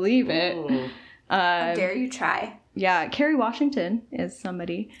could believe it? How dare you try? Yeah, Kerry Washington is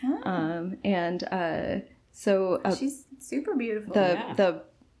somebody. So she's super beautiful. The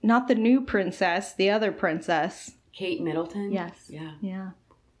not the new princess, the other princess. Kate Middleton? Yes. Yeah.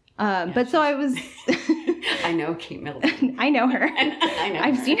 But so I was... I know Kate Middleton. I know her.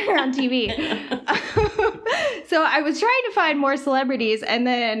 I've seen her on TV. So I was trying to find more celebrities and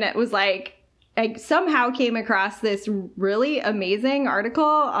then it was like, I somehow came across this really amazing article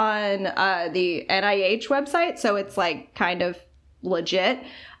on the NIH website. So it's like kind of legit.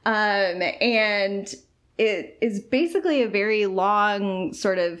 And it is basically a very long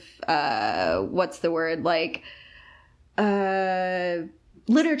sort of, what's the word? Like,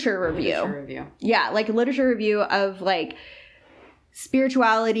 literature review. Yeah, like a literature review of like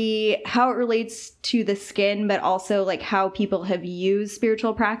spirituality, how it relates to the skin, but also like how people have used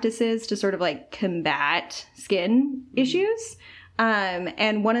spiritual practices to sort of like combat skin issues.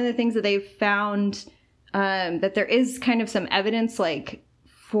 And one of the things that they've found that there is kind of some evidence like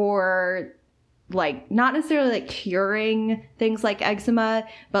for like not necessarily like curing things like eczema,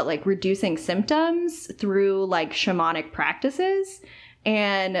 but like reducing symptoms through like shamanic practices.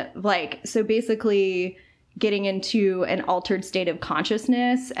 And like, so basically getting into an altered state of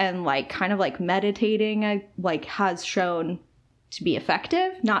consciousness and like kind of like meditating like has shown to be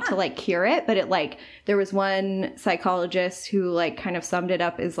effective, not to like cure it, but it like, there was one psychologist who like kind of summed it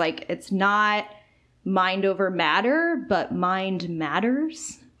up as like, it's not mind over matter, but mind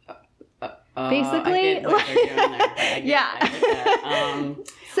matters. Basically, I get what they're doing there. I get that.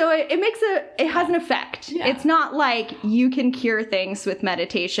 So it has an effect. Yeah. It's not like you can cure things with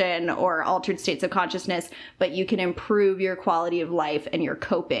meditation or altered states of consciousness, but you can improve your quality of life and your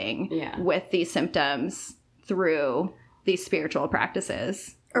coping with these symptoms through these spiritual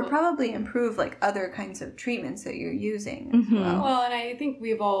practices. Or probably improve like other kinds of treatments that you're using as well. Well, and I think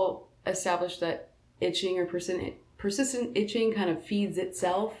we've all established that itching or persistent itching kind of feeds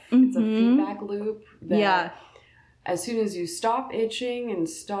itself. It's a feedback loop. That as soon as you stop itching and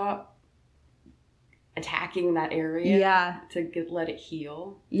stop attacking that area to let it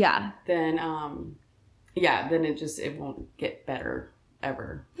heal, then it won't get better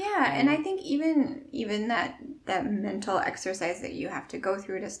ever. Yeah, and I think even that mental exercise that you have to go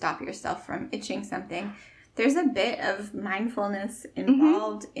through to stop yourself from itching something, there's a bit of mindfulness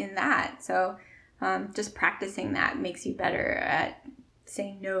involved in that. So just practicing that makes you better at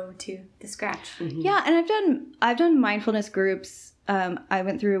saying no to the scratch. Yeah, and I've done mindfulness groups. I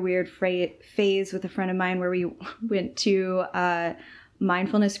went through a weird phase with a friend of mine where we went to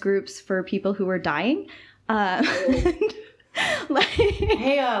mindfulness groups for people who were dying. Like,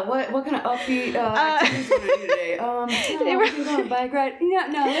 hey, what kind of upbeat activities do you want to do today? We can go on a bike ride. Yeah,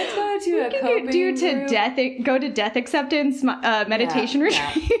 no, let's go to a coping group. Go to death acceptance meditation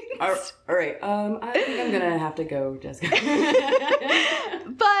retreats. All right. I think I'm gonna have to go, Jessica.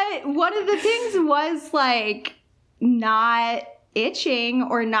 But one of the things was like not itching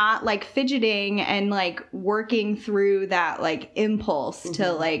or not like fidgeting and like working through that like impulse to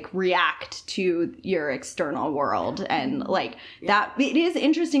like react to your external world. And like that, it is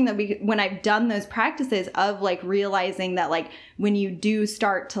interesting that when I've done those practices of like realizing that like when you do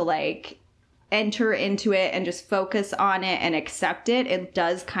start to like enter into it and just focus on it and accept it, it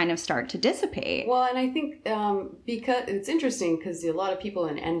does kind of start to dissipate. Well, and I think because it's interesting because a lot of people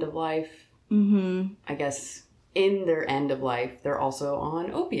in end of life, I guess, in their end of life, they're also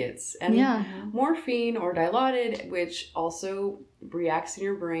on opiates and morphine or Dilaudid, which also reacts in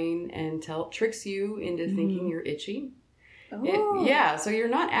your brain and tricks you into thinking you're itchy. So you're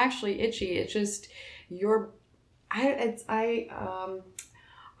not actually itchy. It's just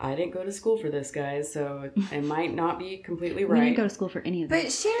I didn't go to school for this, guys, so it might not be completely right. We didn't go to school for any of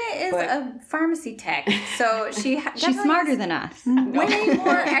this. But Sheena is a pharmacy tech, so she's smarter than us. Way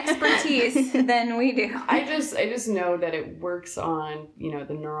more expertise than we do. I just know that it works on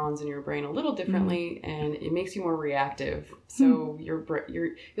the neurons in your brain a little differently, and it makes you more reactive. So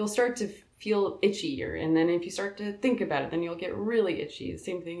you'll start to feel itchier, and then if you start to think about it, then you'll get really itchy. The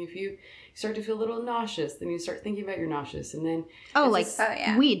same thing if you start to feel a little nauseous, then you start thinking about your nauseous, and then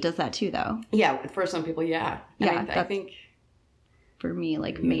weed does that too, though. Yeah, for some people, I think for me,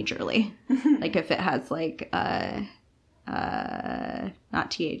 like majorly, like if it has like not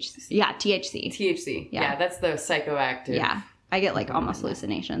THC, THC, yeah, that's the psychoactive. Yeah, I get like almost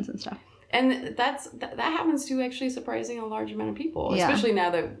hallucinations and stuff. And that happens to actually surprising a large amount of people, especially now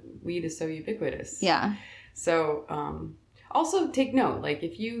that weed is so ubiquitous. Yeah. So, also take note, like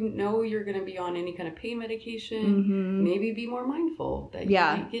if you know you're going to be on any kind of pain medication, maybe be more mindful that you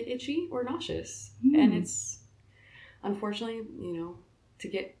might get itchy or nauseous. And it's, unfortunately, to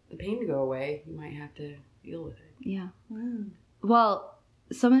get the pain to go away, you might have to deal with it. Yeah. Well,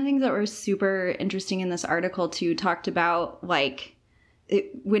 some of the things that were super interesting in this article too talked about like,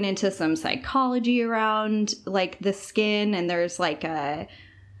 it went into some psychology around like the skin, and there's like a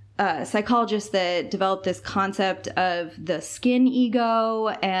psychologist that developed this concept of the skin ego.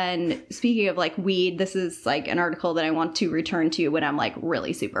 And speaking of like weed, this is like an article that I want to return to when I'm like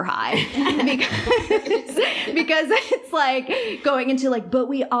really super high because it's like going into like, but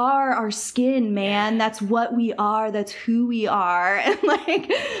we are our skin, man. That's what we are. That's who we are. And like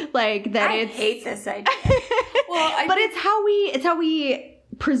that. I hate this idea. But it's how we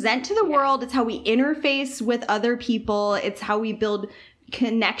present to the world. It's how we interface with other people. It's how we build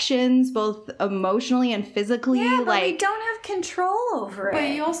connections both emotionally and physically. Yeah, but we don't have control over it. But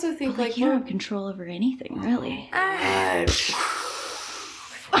you also think like you don't have control over anything, really. Okay,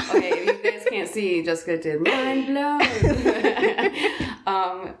 if you guys can't see, Jessica did mind blown.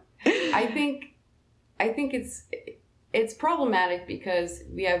 I think it's problematic because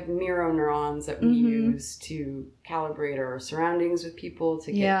we have mirror neurons that we use to calibrate our surroundings with people,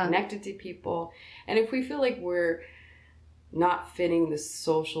 to get connected to people. And if we feel like we're not fitting the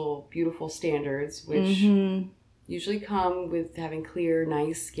social beautiful standards, which usually come with having clear,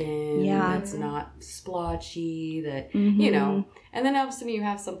 nice skin that's not splotchy, that and then all of a sudden you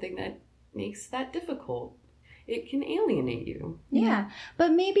have something that makes that difficult. It can alienate you. Yeah.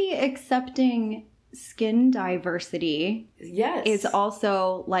 But maybe accepting skin diversity is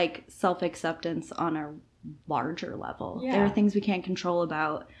also like self-acceptance on a larger level. There are things we can't control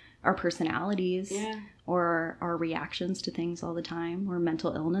about our personalities or our reactions to things all the time, or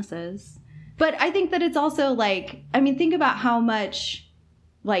mental illnesses. But I think that it's also like, I mean, think about how much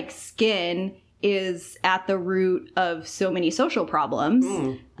like skin is at the root of so many social problems.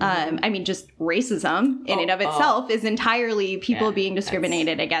 I mean, just racism in and of itself is entirely people being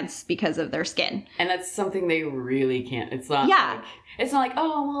discriminated against because of their skin. And that's something they really can't. It's not it's not like,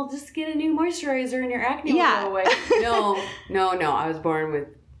 oh, well, just get a new moisturizer and your acne will go away. No. I was born with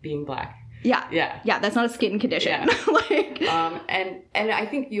being black. Yeah, that's not a skin condition. And I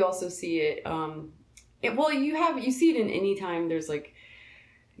think you also see it. You see it in any time there's like,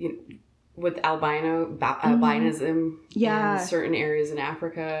 with albinism in certain areas in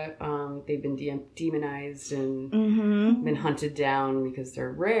Africa. They've been demonized and been hunted down because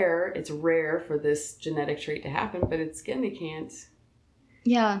they're rare. It's rare for this genetic trait to happen, but it's skin they can't.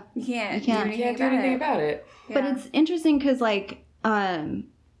 Yeah, you can't do anything about it. But it's interesting because like.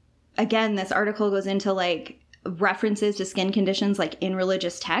 Again, this article goes into like references to skin conditions like in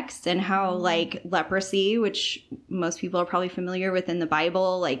religious texts, and how like leprosy, which most people are probably familiar with in the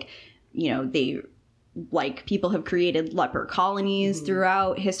Bible, like, you know, they like people have created leper colonies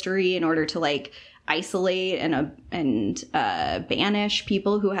throughout history in order to like isolate and banish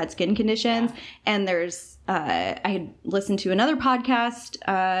people who had skin conditions. And there's I had listened to another podcast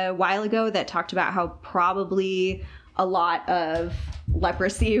a while ago that talked about how probably a lot of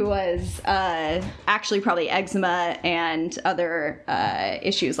leprosy was actually probably eczema and other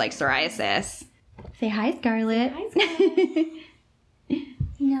issues like psoriasis. Say hi, Scarlett. Hi, Scarlett.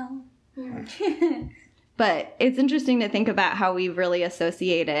 No. But it's interesting to think about how we've really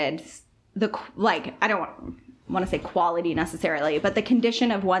associated the, like, I don't want to say quality necessarily, but the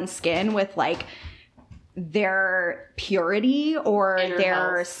condition of one's skin with like their purity or Inner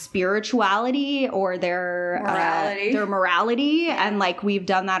their health. spirituality or their morality. And like we've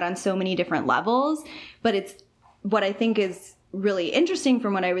done that on so many different levels. But it's what I think is really interesting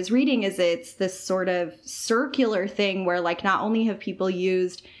from what I was reading is it's this sort of circular thing where like not only have people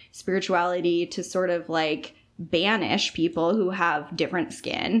used spirituality to sort of like banish people who have different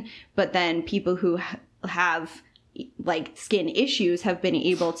skin, but then people who have like skin issues have been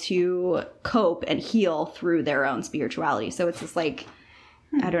able to cope and heal through their own spirituality. So it's just like,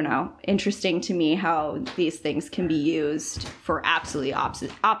 I don't know, interesting to me how these things can be used for absolutely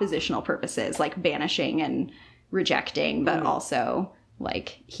oppositional purposes, like banishing and rejecting, but also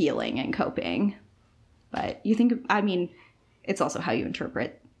like healing and coping. But you think, I mean, it's also how you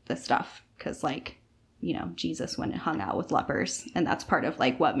interpret the stuff, because like, you know, Jesus went and hung out with lepers, and that's part of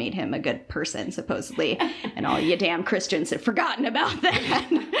like what made him a good person, supposedly. And all you damn Christians have forgotten about that.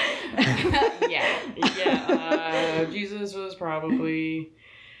 Jesus was probably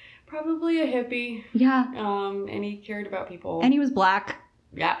a hippie. Yeah. And he cared about people. And he was black.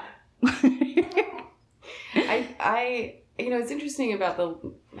 Yeah. I you know, it's interesting about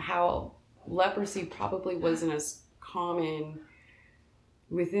how leprosy probably wasn't as common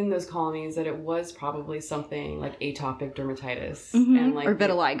within those colonies, that it was probably something like atopic dermatitis and like or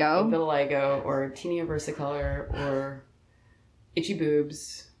vitiligo, or tinea versicolor, or itchy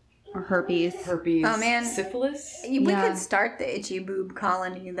boobs, or herpes. Oh, man. Syphilis. We could start the itchy boob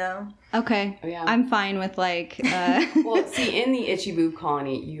colony, though. Okay. Oh, yeah. I'm fine with like Well, see, in the itchy boob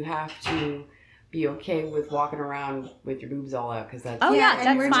colony, you have to be okay with walking around with your boobs all out, because that's Oh, yeah, and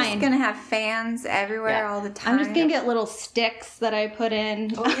that's we're fine. just gonna have fans everywhere all the time. I'm just gonna get little sticks that I put in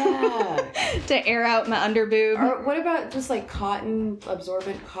to air out my underboob. Or what about just like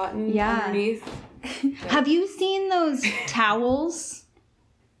absorbent cotton underneath? Have you seen those towels?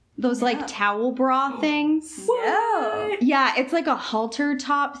 Those like towel bra things? No. Yeah, it's like a halter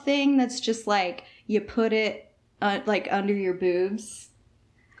top thing that's just like you put it like under your boobs.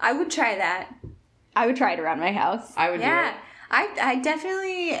 I would try that. I would try it around my house. I would do it. I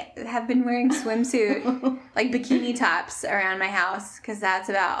definitely have been wearing swimsuit, like bikini tops around my house, because that's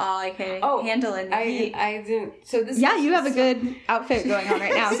about all I could handle in the heat. I didn't. So this. Yeah, you have a good outfit going on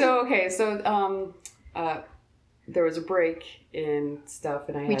right now. There was a break in stuff,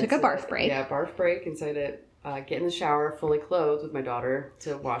 and We took a barf break. Yeah, barf break, and so I had to get in the shower fully clothed with my daughter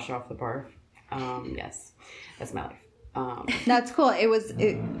to wash off the barf. Yes, that's my life. That's cool.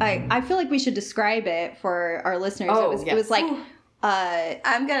 I feel like we should describe it for our listeners. It was like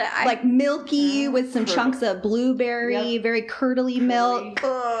like milky with some chunks of blueberry, very curdly milk.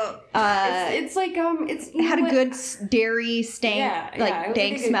 It's like it had a good dairy stank,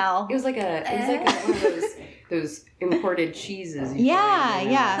 dank smell. It was like one of those imported cheeses. Oh my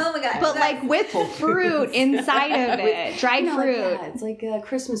god! But like with fruit inside of it, dried fruit. It's like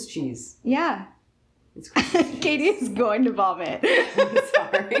Christmas cheese. Yeah. It's Christmas cheese. Katie is going to vomit.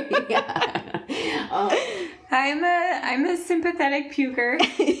 Sorry. I'm a sympathetic puker.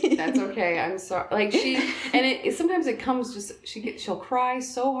 That's okay. I'm sorry. Like sometimes it comes just she'll cry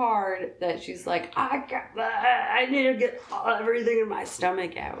so hard that she's like, I need to get everything in my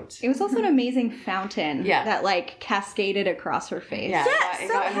stomach out. It was also an amazing fountain that like cascaded across her face. Yeah,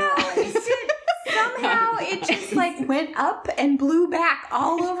 Somehow it just like went up and blew back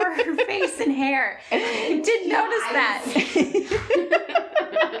all over her face and hair. I didn't notice that.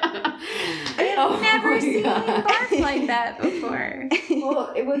 I've never seen barf like that before.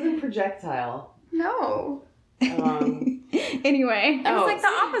 Well, it wasn't projectile. No. Anyway, it was like the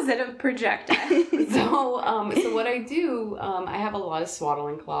opposite of projectile. So what I do, I have a lot of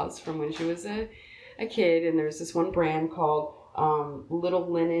swaddling cloths from when she was a kid, and there's this one brand called Little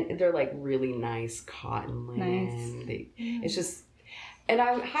Linen. They're like really nice cotton linen. Nice. It's just, and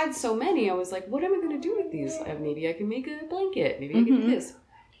I had so many. I was like, what am I going to do with these? Maybe I can make a blanket. Maybe I can do this.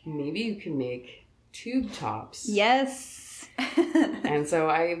 Maybe you can make tube tops. Yes. And so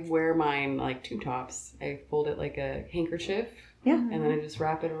I wear mine like tube tops. I fold it like a handkerchief. Yeah. And then I just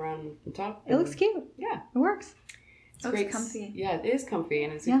wrap it around the top. It looks cute. Yeah. It works. It's Looks great. comfy. Yeah, it is comfy.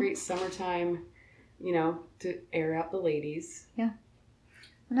 And it's a great summertime, to air out the ladies.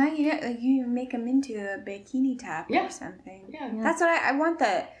 Now you make them into a bikini top or something. Yeah. That's what I want.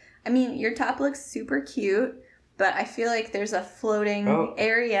 That your top looks super cute, but I feel like there's a floating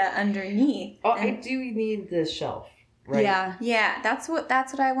area underneath. Oh, I do need this shelf. Right? Yeah. Yeah, that's what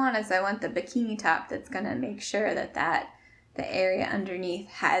I want. Is I want the bikini top that's gonna make sure that the area underneath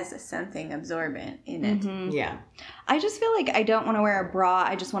has something absorbent in it. Mm-hmm. Yeah. I just feel like I don't want to wear a bra.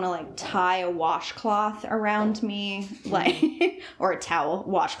 I just want to like tie a washcloth around me, like, or a towel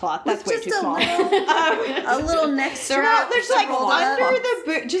washcloth. That's way Just too small. a little neck strap. There's like roll under up. the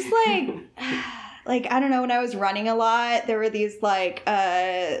boot, just like I don't know. When I was running a lot, there were these like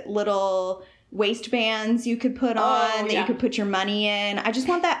little waistbands you could put on that you could put your money in. I just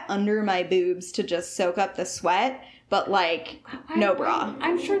want that under my boobs to just soak up the sweat. But, like, no bra.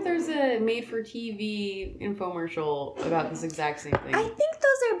 I'm sure there's a made-for-TV infomercial about this exact same thing. I think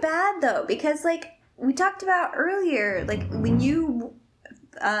those are bad, though, because, like, we talked about earlier, like, when you,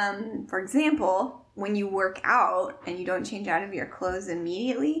 for example, when you work out and you don't change out of your clothes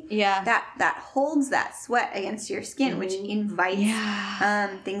immediately, that holds that sweat against your skin, which invites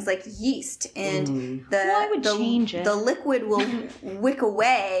things like yeast, and I would change it. The liquid will wick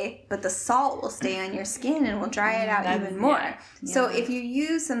away, but the salt will stay on your skin and will dry it out even more. Yeah. So if you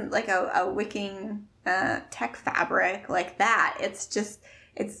use some like a wicking tech fabric like that, it's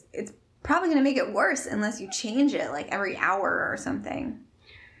probably going to make it worse unless you change it like every hour or something.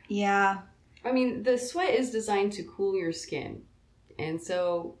 Yeah. I mean, the sweat is designed to cool your skin. And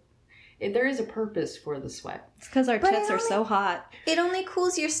so there is a purpose for the sweat. It's because our tits are so hot. It only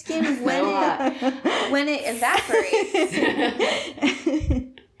cools your skin when it evaporates.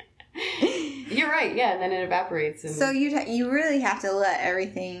 You're right, yeah, and then it evaporates. And... So you really have to let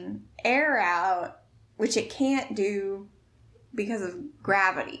everything air out, which it can't do because of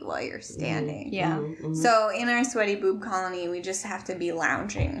gravity while you're standing. Yeah. Mm-hmm. So in our sweaty boob colony, we just have to be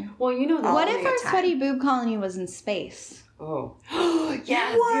lounging. Well, what if our sweaty boob colony was in space? Oh.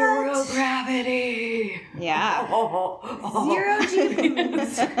 Yeah, what? Zero gravity. Yeah. Zero G.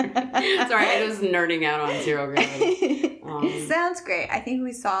 Sorry, I was nerding out on zero gravity. Sounds great. I think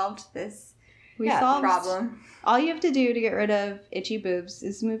we solved this solved problem. All you have to do to get rid of itchy boobs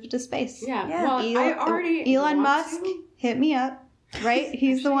is move to space. Yeah. Well, I already Elon Musk, hit me up. Right?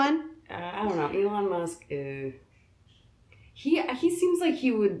 He's the one? I don't know. Elon Musk, he seems like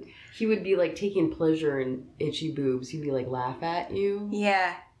he would be like taking pleasure in itchy boobs. He'd be like laugh at you.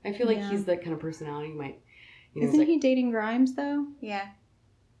 Yeah. I feel like he's that kind of personality who might, Isn't he dating Grimes though? Yeah.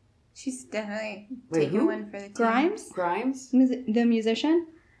 She's definitely Wait, taking who? one for the team. Grimes? The musician?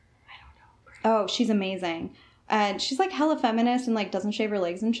 I don't know. Oh, she's amazing. And she's like hella feminist and like doesn't shave her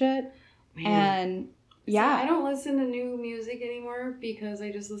legs and shit. Man. And yeah. See, I don't listen to new music anymore because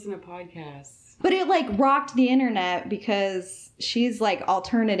I just listen to podcasts. But it like rocked the internet because she's like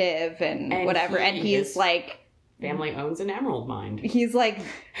alternative and whatever. And he's like... Family owns an emerald mine. He's like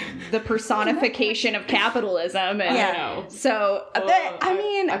the personification of capitalism. And I know. So,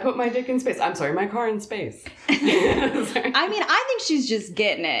 I put my dick in space. I'm sorry, my car in space. I mean, I think she's just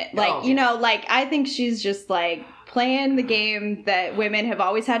getting it. Like, like, I think she's just like playing the game that women have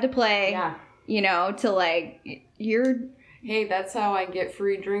always had to play. Yeah. To like, Hey, that's how I get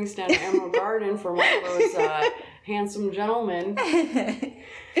free drinks down at Emerald Garden from one of those handsome gentlemen.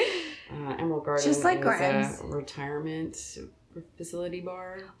 Emerald Garden just like is Grimes. a retirement facility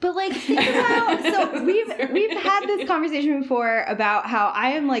bar. But like, think about, so we've had this conversation before about how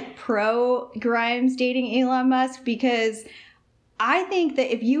I am like pro Grimes dating Elon Musk because I think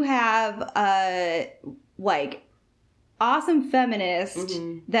that if you have a like awesome feminist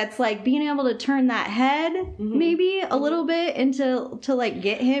that's like being able to turn that head maybe a little bit into to like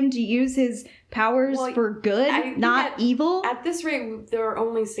get him to use his powers for good, not evil. At this rate, their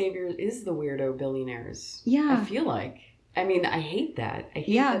only savior is the weirdo billionaires. Yeah. I feel like. I mean, I hate that. I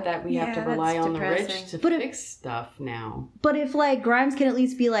hate that we have to rely on the rich to fix stuff now. But if, like, Grimes can at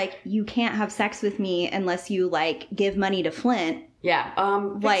least be like, you can't have sex with me unless you, like, give money to Flint. Yeah.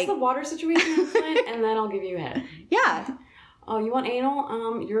 Fix the water situation in Flint, and then I'll give you head. Yeah. Oh, you want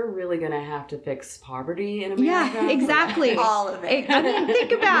anal? You're really going to have to fix poverty in America. Yeah, exactly. All of it. I mean,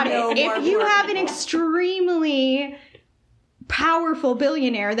 think about it. If you have an extremely powerful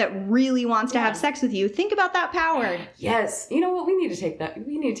billionaire that really wants to have sex with you. Think about that power. Yes. You know what? We need to take that.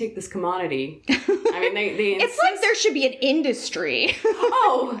 We need to take this commodity. I mean, they It's like there should be an industry.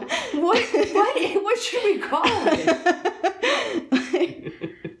 Oh, what should we call it?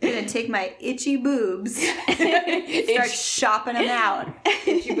 I'm gonna take my itchy boobs and start shopping them out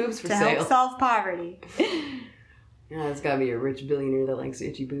Itchy boobs for to sale. help solve poverty. Yeah, there's gotta be a rich billionaire that likes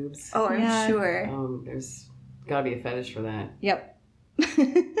itchy boobs. Oh, I'm sure. There's gotta be a fetish for that. Yep.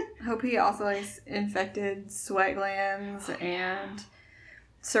 I hope he also likes infected sweat glands and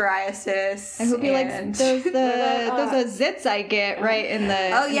psoriasis. I hope he likes those zits I get right in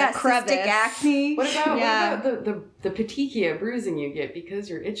the in the crevice. Cystic acne. What about the petechia bruising you get because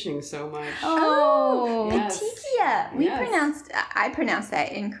you're itching so much? Oh, yes. petechia. Yes. I pronounced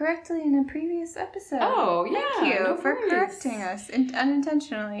that incorrectly in a previous episode. Oh, yeah. Thank you No for worries. correcting us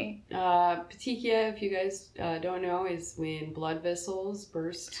unintentionally. Petechia, if you guys don't know, is when blood vessels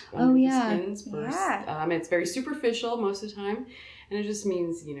burst Oh, under yeah. the skins burst. Yeah. It's very superficial most of the time, and it just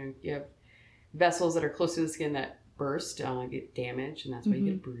means you have vessels that are close to the skin that burst, get damaged, and that's why you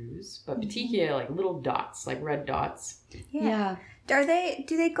get bruised. But petechia, like little dots, like red dots. Yeah. Do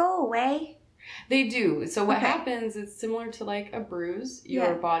they go away? They do. So what Okay. happens? It's similar to like a bruise. Your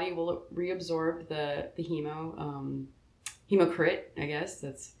Yeah. body will reabsorb the hemocrit. I guess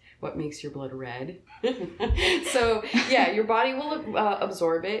that's what makes your blood red. So yeah, your body will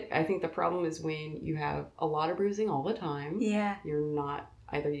absorb it. I think the problem is when you have a lot of bruising all the time. Yeah. You're not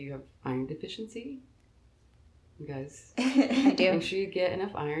either. You have iron deficiency. You guys, I do. make sure you get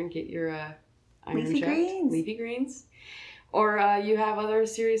enough iron. Get your iron Leafy checked. greens. Leafy greens. Or you have other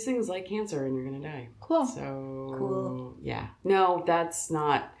serious things like cancer and you're going to die. Cool. So, Cool. yeah. No, that's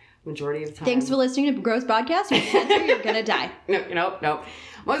not majority of the time. Thanks for listening to Gross Podcast. You're cancer, you're gonna die. No.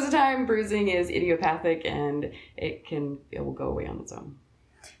 Most of the time, bruising is idiopathic and it will go away on its own.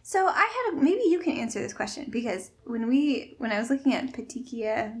 So maybe you can answer this question, because when I was looking at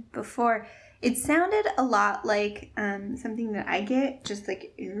petechia before, it sounded a lot like something that I get just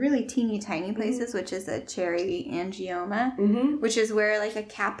like in really teeny tiny places, which is a cherry angioma, which is where like a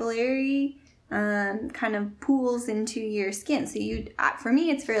capillary kind of pools into your skin. So for me,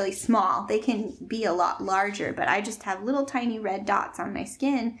 it's fairly small. They can be a lot larger, but I just have little tiny red dots on my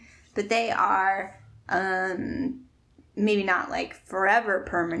skin, but they are maybe not like forever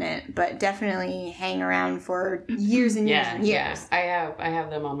permanent, but definitely hang around for years and years and years. Yeah. I have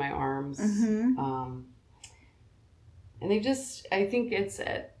them on my arms. And they just, I think it's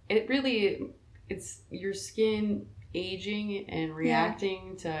your skin aging and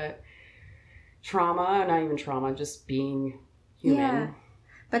reacting to trauma, not even trauma, just being human. Yeah.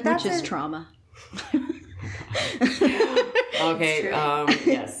 But that's Which is trauma. Okay,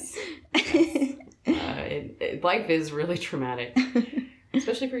 yes. Life is really traumatic,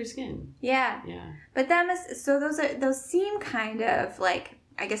 especially for your skin. Yeah. Yeah. But those seem kind of like,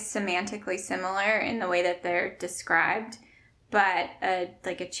 I guess, semantically similar in the way that they're described, but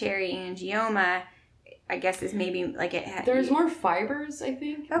like a cherry angioma, I guess, is maybe like it. There's more fibers, I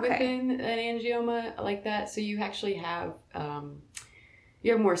think, Okay. within an angioma like that. So you actually have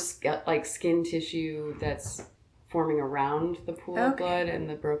more skin tissue that's forming around the pool of blood and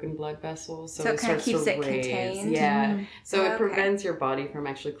the broken blood vessels. So it kind of keeps it raise. contained. Yeah. So it Okay. prevents your body from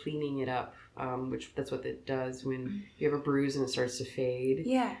actually cleaning it up, which that's what it does when you have a bruise and it starts to fade.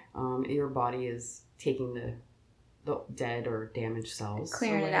 Yeah. Your body is taking the dead or damaged cells.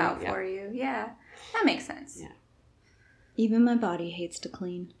 Clearing it out for you. Yeah. That makes sense. Yeah. Even my body hates to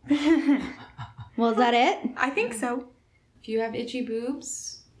clean. Well, is that it? I think so. If you have itchy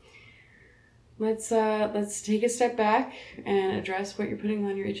boobs, let's take a step back and address what you're putting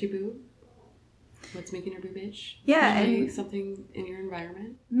on your itchy boob. What's making your boob itch? Yeah, Maybe and something in your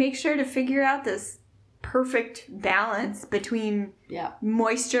environment. make sure to figure out this perfect balance between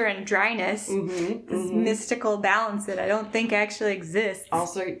moisture and dryness. This mystical balance that I don't think actually exists.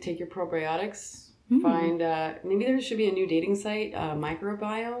 Also, take your probiotics. Find maybe there should be a new dating site,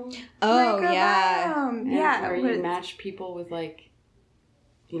 Microbiome. Oh, yeah. Microbiome. Where you match people with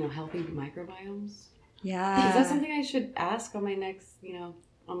healthy microbiomes. Yeah. Is that something I should ask on my next,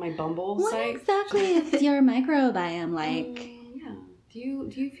 on my Bumble What site? exactly is your microbiome like? Yeah. Do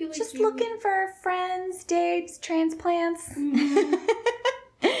you feel like Just looking for friends, dates, transplants,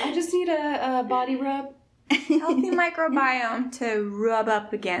 I just need a body rub. healthy microbiome to rub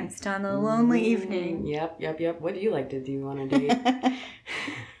up against on a lonely evening. Yep. What do you like to do on a date?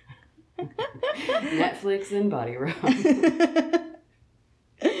 Netflix and body rub.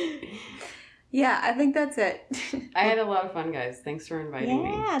 Yeah, I think that's it. I had a lot of fun, guys. Thanks for inviting me.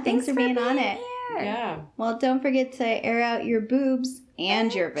 Yeah, thanks for being on it. Here. Yeah. Well, don't forget to air out your boobs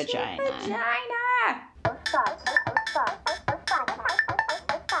and your vagina.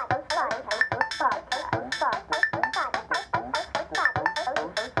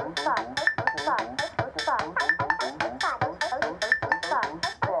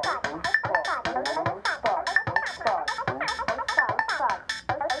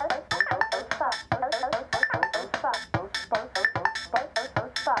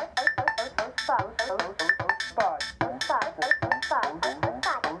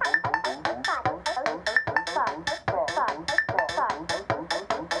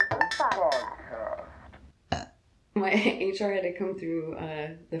 My HR had to come through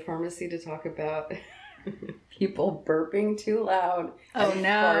the pharmacy to talk about people burping too loud Oh, and no.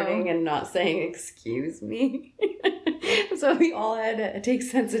 farting and not saying excuse me. So we all had to take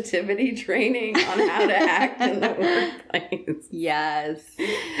sensitivity training on how to act in the workplace. Yes.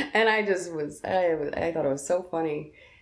 And I just was, I thought it was so funny.